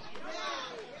talk.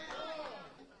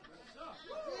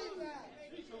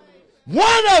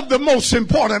 One of the most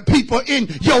important people in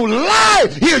your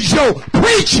life is your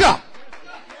preacher.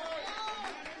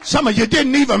 Some of you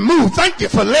didn't even move. Thank you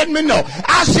for letting me know.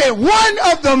 I said one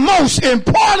of the most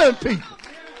important people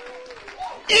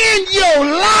in your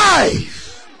life.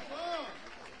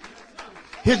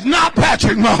 It's not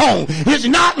Patrick Mahomes. It's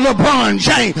not LeBron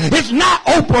James. It's not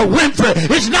Oprah Winfrey.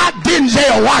 It's not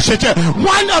Denzel Washington.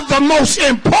 One of the most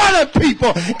important people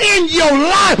in your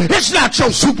life. It's not your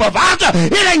supervisor.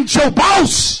 It ain't your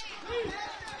boss.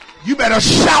 You better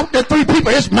shout to 3 people.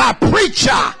 It's my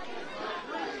preacher.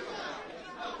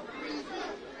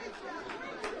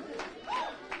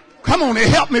 Come on and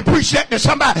help me preach that to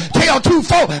somebody. Tell 2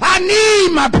 folk, I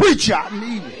need my preacher. I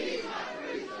need it.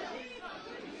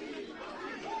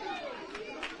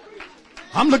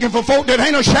 I'm looking for folk that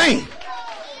ain't ashamed.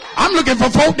 I'm looking for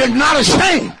folk that's not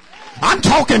ashamed. I'm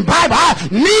talking Bible. I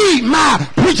need my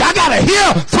preacher. I got to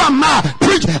hear from my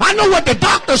preacher. I know what the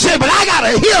doctor said, but I got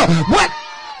to hear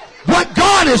what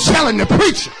God is telling the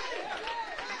preacher.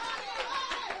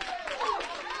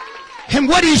 And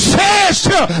what he says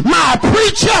to my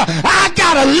preacher, I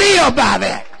got to live by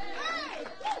that.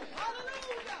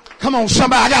 Come on,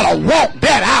 somebody. I got to walk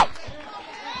that out.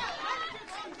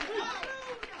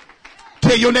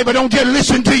 Tell your neighbor, don't just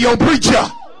listen to your preacher,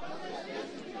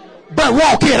 but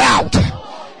walk it out.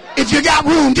 If you got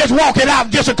room, just walk it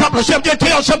out. Just a couple of steps. Just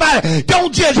tell somebody,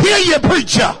 don't just hear your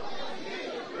preacher,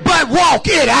 but walk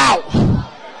it out.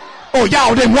 Oh,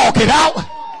 y'all didn't walk it out.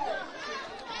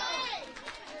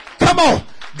 Come on.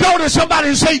 Go to somebody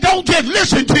and say, don't just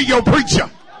listen to your preacher,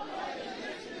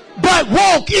 but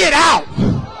walk it out.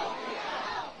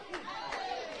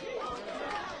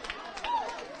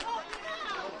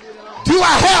 Do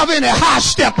I have any high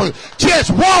steppers?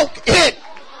 Just walk it.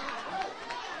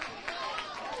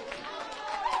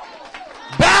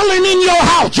 Battling in your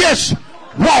house, just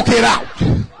walk it out.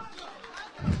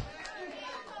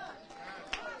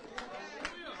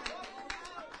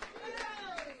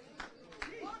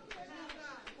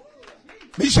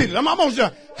 Me see, I'm almost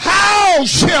done. How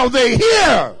shall they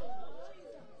hear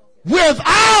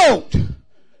without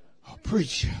a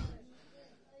preacher?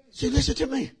 See, listen to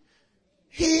me.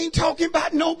 He ain't talking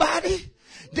about nobody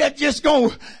that just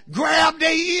gonna grab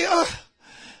their ear,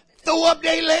 throw up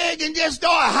their leg, and just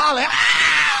start hollering.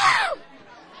 Ah!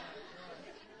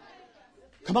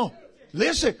 Come on,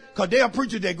 listen, because there are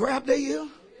preachers that grab their ear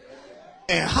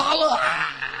and holler,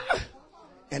 ah!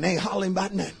 And they ain't hollering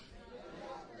about nothing.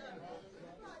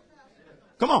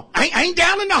 Come on, I ain't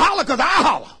down in the holler because I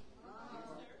holler.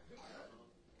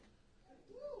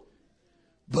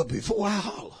 But before I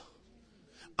holler,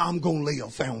 I'm going to lay a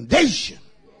foundation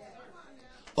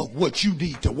of what you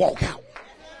need to walk out.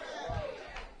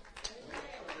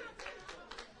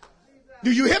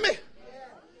 Do you hear me?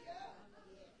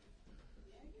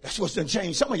 That's what's done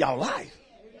changed some of y'all life.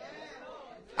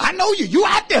 I know you. You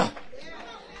out there.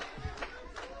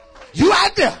 You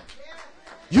out there.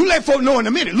 You let folk know in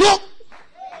a minute. Look,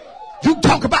 you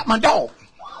talk about my dog.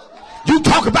 You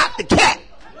talk about the cat.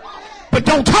 But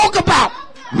don't talk about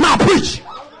my preacher.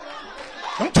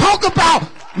 Don't talk about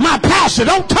my pastor.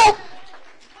 Don't talk.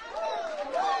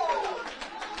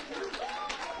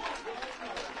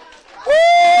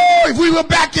 Ooh, if we were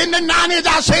back in the 90s,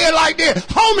 I'd say it like this.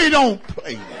 Homie, don't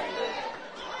play that.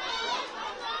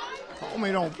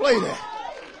 Homie, don't play that.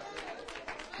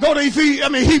 Go to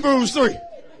Hebrews 3.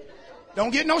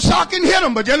 Don't get no sock and hit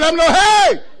them, but just let them know,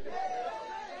 hey.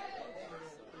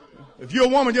 If you're a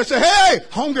woman, just say, hey,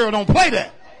 homegirl, don't play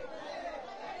that.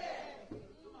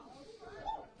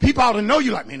 People ought to know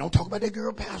you like, man, don't talk about that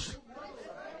girl, pastor.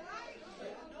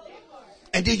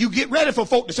 And then you get ready for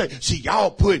folk to say, see,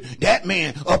 y'all put that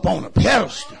man up on a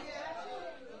pedestal.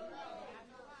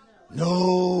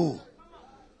 No,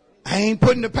 I ain't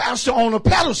putting the pastor on a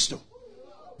pedestal,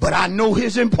 but I know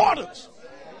his importance.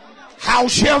 How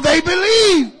shall they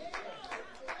believe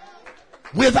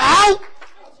without?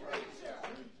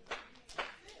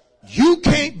 You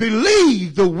can't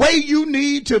believe the way you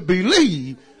need to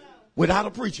believe without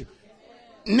a preacher.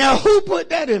 Now, who put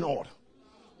that in order?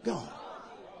 God.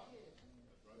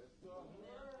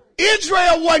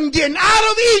 Israel wasn't getting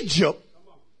out of Egypt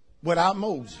without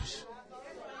Moses.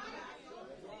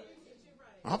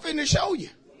 I'm finna show you.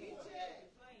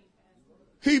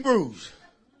 Hebrews.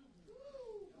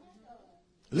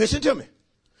 Listen to me.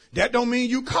 That don't mean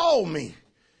you call me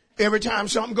every time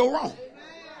something go wrong.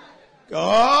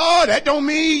 Oh, that don't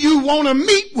mean you want to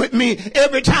meet with me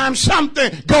every time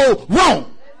something go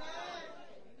wrong.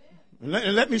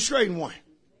 Let me straighten one.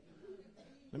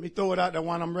 Let me throw it out there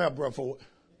while I'm reverent for it.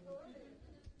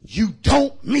 You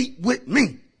don't meet with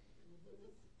me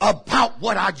about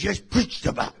what I just preached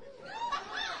about.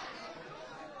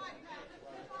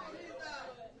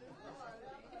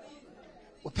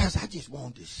 Well, Pastor, I just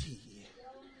wanted to see you.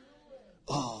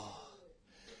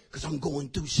 Because I'm going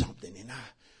through something and I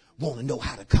want to know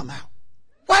how to come out.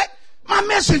 What? My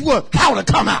message was how to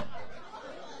come out.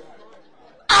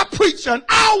 I preached an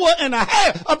hour and a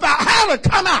half about how to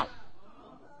come out.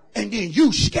 And then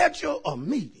you schedule a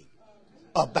meeting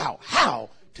about how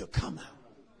to come out.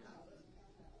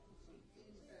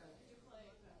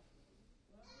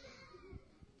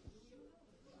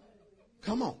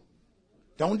 Come on.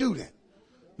 Don't do that.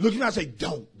 Look at me and say,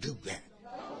 don't do that.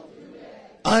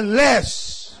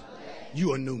 Unless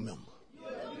you're a new member.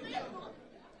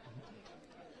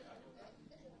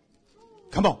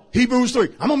 Come on. Hebrews 3.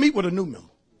 I'm going to meet with a new member.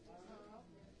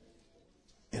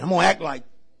 And I'm going to act like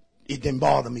it didn't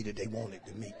bother me that they wanted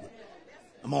to meet with me.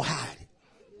 I'm going to hide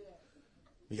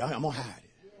it. I'm going to hide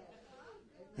it.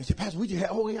 And say, Pastor, we just had,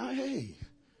 oh, yeah, hey,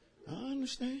 I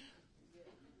understand.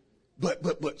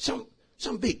 But some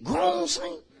big grown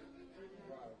saint.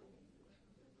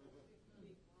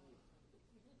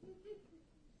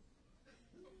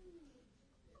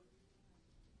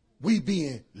 We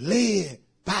being led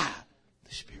by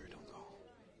the Spirit of God.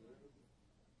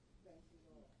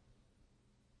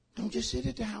 Don't just sit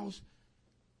at the house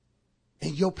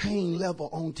and your pain level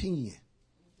on 10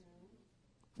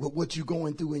 with what you're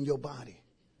going through in your body.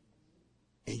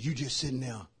 And you just sitting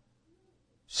there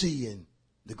seeing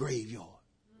the graveyard.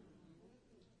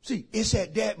 See, it's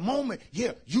at that moment,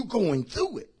 yeah, you going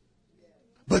through it.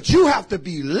 But you have to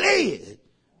be led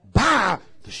by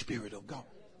the Spirit of God.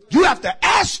 You have to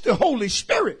ask the Holy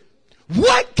Spirit,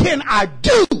 what can I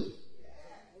do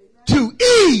to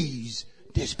ease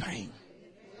this pain?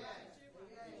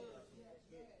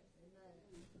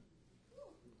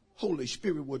 Holy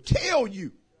Spirit will tell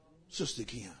you, Sister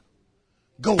Kiana,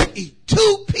 go eat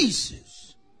 2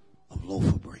 pieces of loaf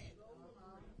of bread.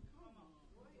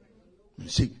 And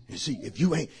see, if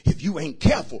you ain't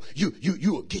careful,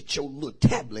 you'll get your little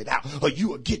tablet out, or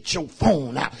you'll get your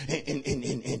phone out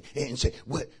and say,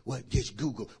 what, just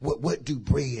Google, what do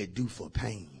bread do for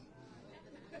pain?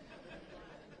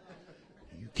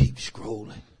 You keep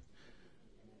scrolling.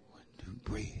 What do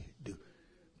bread do?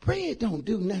 Bread don't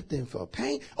do nothing for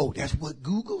pain. Oh, that's what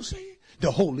Google said? The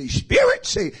Holy Spirit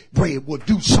said bread will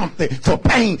do something for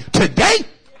pain today.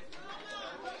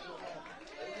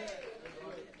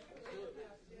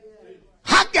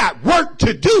 I got work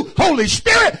to do, Holy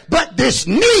Spirit, but this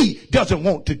knee doesn't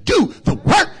want to do the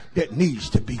work that needs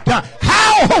to be done.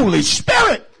 How, Holy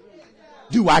Spirit,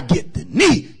 do I get the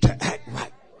knee to act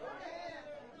right?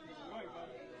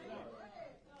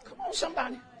 Come on,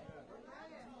 somebody.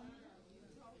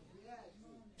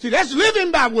 See, that's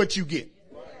living by what you get.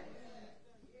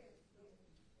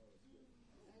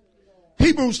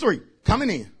 Hebrews 3, coming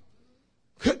in.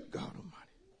 Good God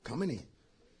Almighty, coming in.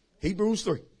 Hebrews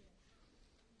 3,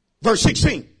 verse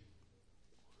 16.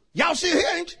 Y'all still here,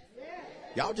 ain't you?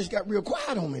 Y'all just got real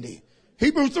quiet on me there.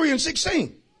 Hebrews 3 and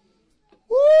 16.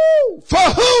 Woo! For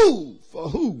who?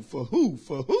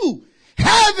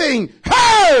 Having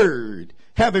heard.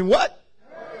 Having what?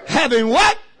 Heard. Having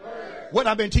what? Heard. What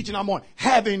I've been teaching all morning.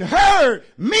 Having heard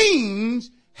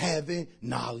means having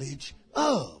knowledge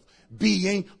of.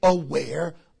 Being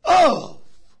aware of.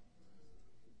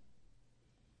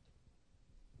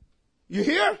 You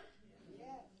hear? Yeah.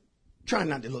 Trying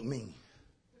not to look mean.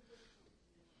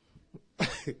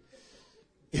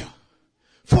 Yeah.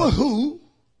 For who,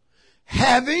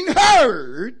 having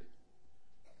heard,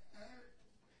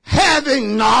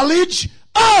 having knowledge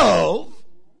of,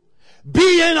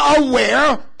 being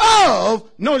aware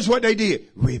of, notice what they did,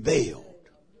 rebelled.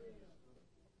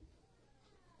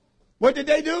 What did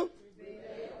they do?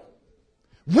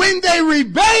 When they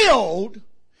rebelled,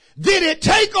 did it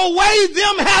take away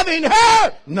them having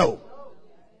heard? No.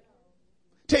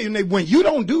 Tell you, when you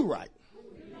don't do right,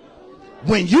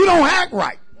 when you don't act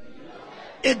right,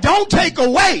 it don't take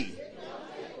away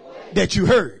that you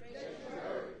heard.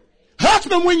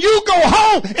 Husband, when you go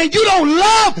home and you don't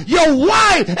love your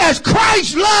wife as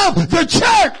Christ loved the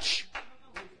church,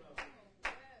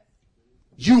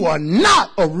 you are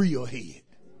not a real head.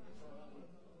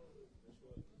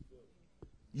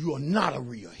 You are not a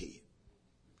real head.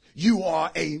 You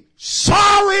are a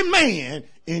sorry man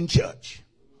in church.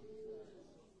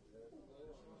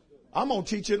 I'm going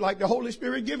to teach it like the Holy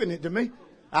Spirit giving it to me.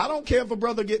 I don't care if a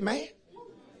brother get mad.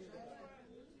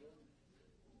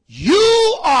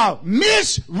 You are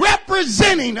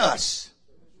misrepresenting us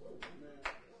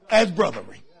as brethren.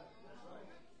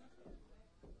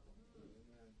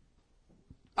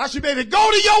 I should be able to go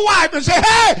to your wife and say,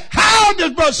 hey, how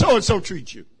does brother so-and-so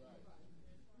treat you?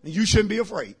 And you shouldn't be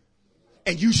afraid.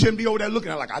 And you shouldn't be over there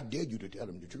looking at it like, I dare you to tell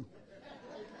him the truth.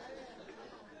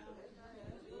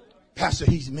 Pastor,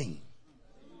 he's mean.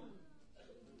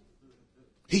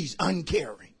 He's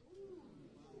uncaring.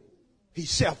 He's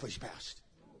selfish, Pastor.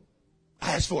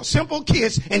 I asked for a simple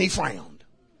kiss and he frowned.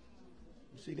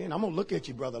 See, then I'm going to look at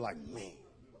you, brother, like, man,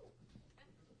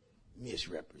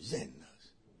 misrepresenting us.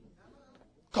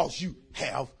 Because you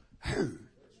have heard.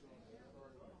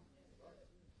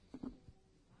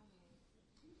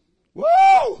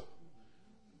 Whoa!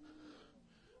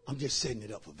 I'm just setting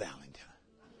it up for Valentine.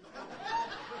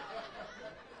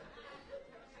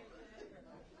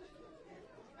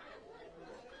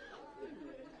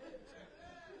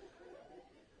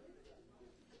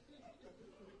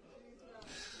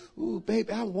 Ooh,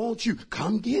 baby, I want you.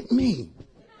 Come get me.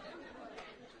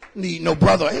 Need no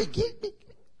brother. Hey, get me.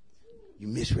 You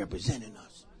misrepresenting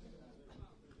us.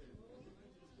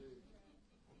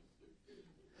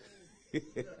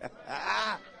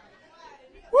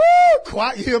 Woo!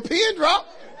 Quiet. You hear a pin drop.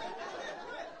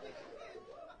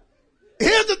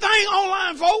 Here's the thing,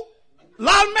 online folk. A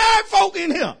lot of married folk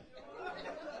in here.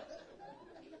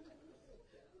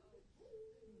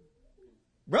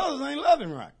 Brothers ain't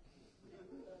loving right.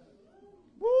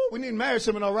 Woo, we need marriage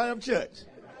seminar right up church.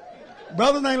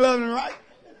 Brothers ain't loving right.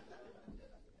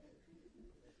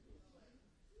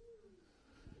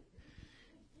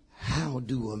 How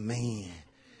do a man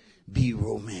be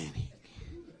romantic?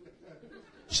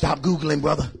 Stop Googling,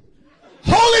 brother.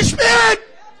 Holy Spirit,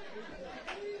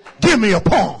 give me a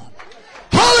poem.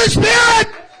 Holy Spirit,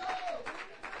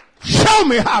 show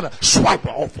me how to swipe her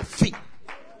off her feet.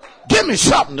 Give me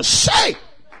something to say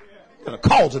that'll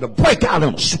cause her to break out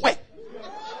in a sweat.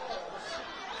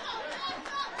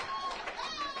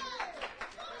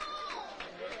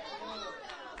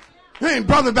 There ain't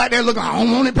brothers back there looking, I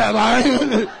don't want it,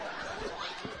 Pastor.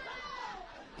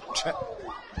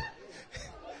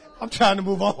 I'm trying to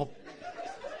move on.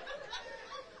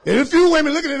 And a few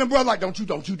women looking at them brother like, don't you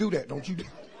do that. Don't you do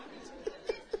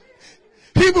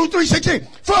Hebrews 3:16.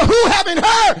 For who having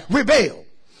heard rebelled?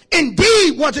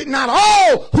 Indeed, was it not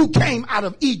all who came out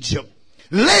of Egypt,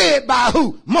 led by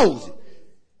who? Moses.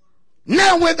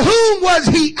 Now with whom was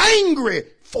he angry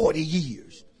 40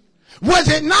 years? Was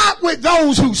it not with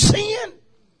those who sinned,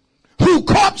 whose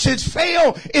corpses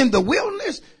fell in the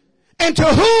wilderness? And to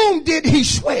whom did he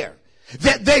swear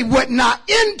that they would not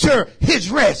enter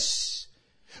his rest,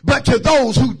 but to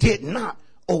those who did not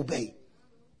obey?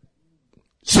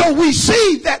 So we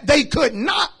see that they could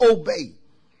not obey,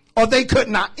 or they could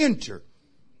not enter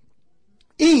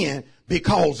in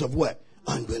because of what?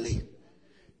 Unbelief.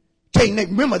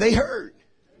 Remember, they heard.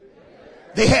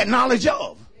 They had knowledge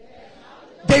of.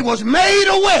 They was made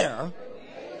aware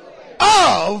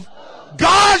of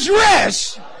God's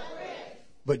rest,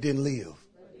 but didn't live.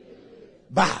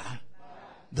 by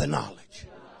the knowledge.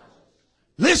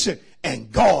 Listen,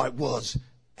 and God was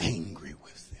angry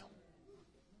with them.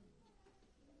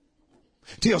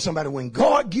 Tell somebody, when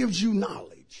God gives you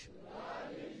knowledge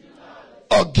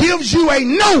or gives you a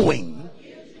knowing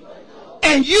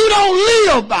and you don't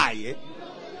live by it,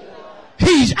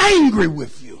 he's angry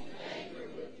with you.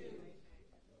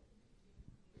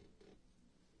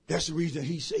 That's the reason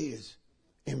he says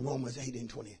in Romans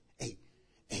 8:28,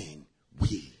 and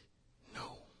we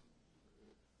know.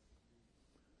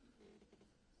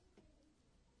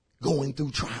 Going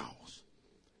through trials,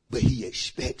 but he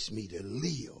expects me to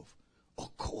live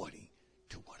according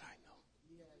to what I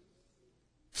know.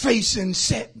 Facing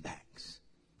setbacks,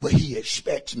 but he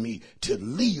expects me to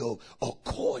live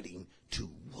according to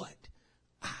what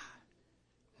I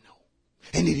know.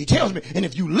 And then he tells me, and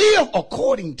if you live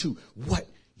according to what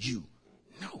you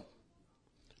know,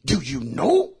 do you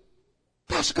know,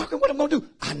 Pastor Cochran, what I'm going to do?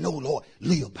 I know, Lord,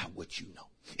 live by what you know.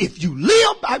 If you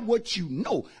live by what you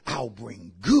know, I'll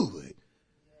bring good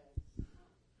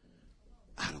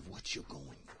out of what you're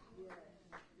going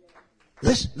through.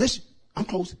 Listen, I'm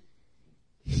close.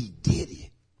 He did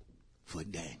it for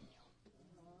Daniel.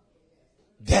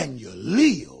 Daniel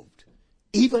lived,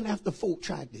 even after folk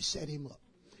tried to set him up.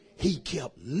 He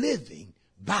kept living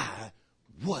by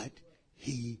what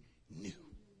he knew.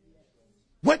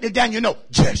 What did Daniel know?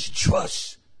 Just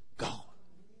trust God.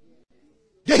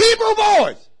 The Hebrew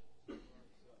boys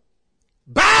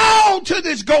bowed to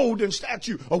this golden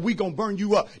statue, or we gonna burn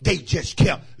you up. They just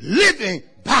kept living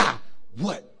by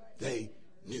what they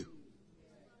knew.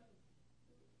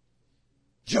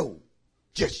 Job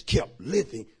just kept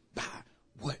living by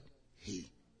what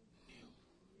he knew.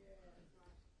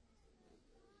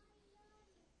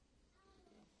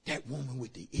 That woman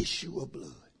with the issue of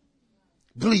blood,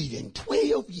 bleeding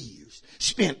 12 years,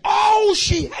 spent all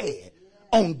she had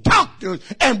on doctors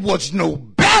and was no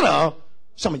better.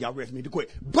 Some of y'all ready for me to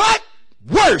quit, but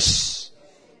worse.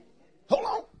 Hold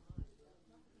on.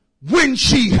 When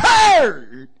she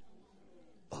heard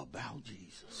about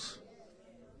Jesus,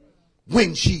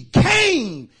 when she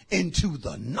came into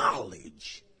the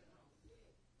knowledge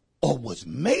or was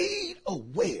made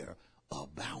aware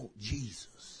about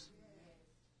Jesus,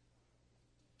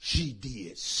 she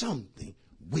did something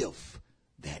with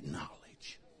that knowledge.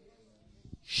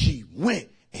 She went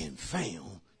and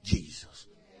found Jesus.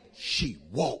 She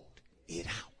walked it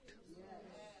out.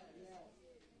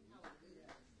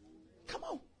 Come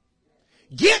on.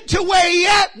 Get to where he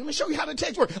at. Let me show you how the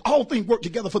text works. All things work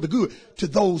together for the good to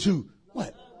those who,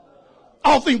 what?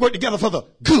 All things work together for the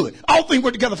good. All things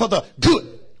work together for the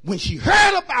good. When she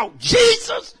heard about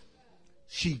Jesus,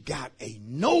 she got a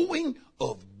knowing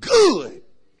of good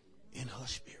in her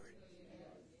spirit.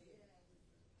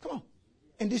 Come on.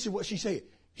 And this is what she said.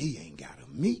 He ain't got to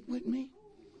meet with me.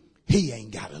 He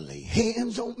ain't got to lay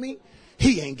hands on me.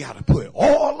 He ain't got to put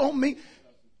oil on me.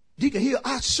 Deacon Hill,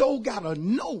 I so got a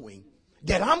knowing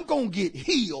that I'm going to get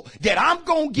healed, that I'm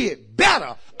going to get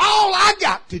better. All I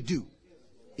got to do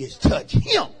is touch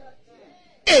him.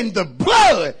 And the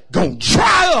blood going to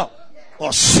dry up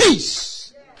or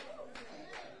cease.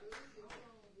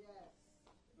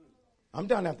 I'm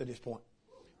done after this point.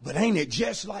 But ain't it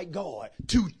just like God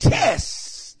to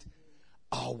test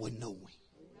our knowing?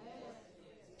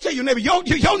 Tell your neighbor,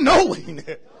 your knowing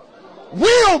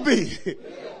will be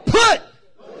put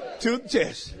to the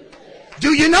test.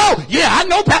 Do you know? Yeah, I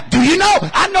know, Pap. Do you know?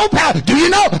 I know, Pap. Do you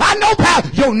know? I know,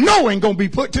 Pap. Your knowing gonna be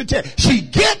put to the test. She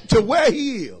get to where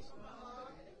he is.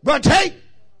 But hey,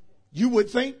 you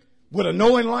would think with a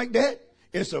knowing like that,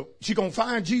 she gonna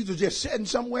find Jesus just sitting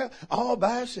somewhere all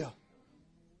by herself.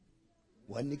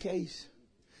 Wasn't the case.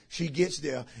 She gets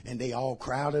there and they all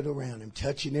crowded around him,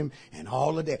 touching him and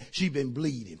all of that. She been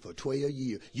bleeding for 12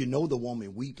 years. You know the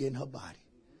woman weak in her body.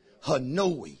 Her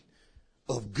knowing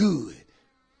of good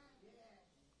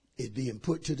is being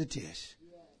put to the test.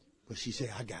 But she said,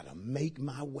 I got to make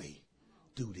my way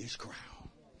through this crowd.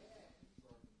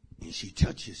 And she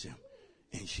touches him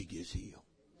and she gets healed.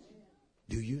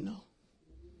 Do you know?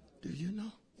 Do you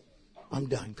know? I'm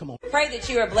done. Come on. Pray that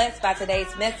you are blessed by today's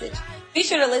message. Be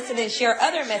sure to listen and share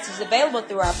other messages available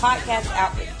through our podcast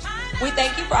outreach. We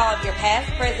thank you for all of your past,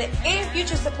 present, and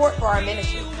future support for our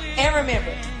ministry. And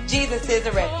remember, Jesus is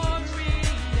a refuge.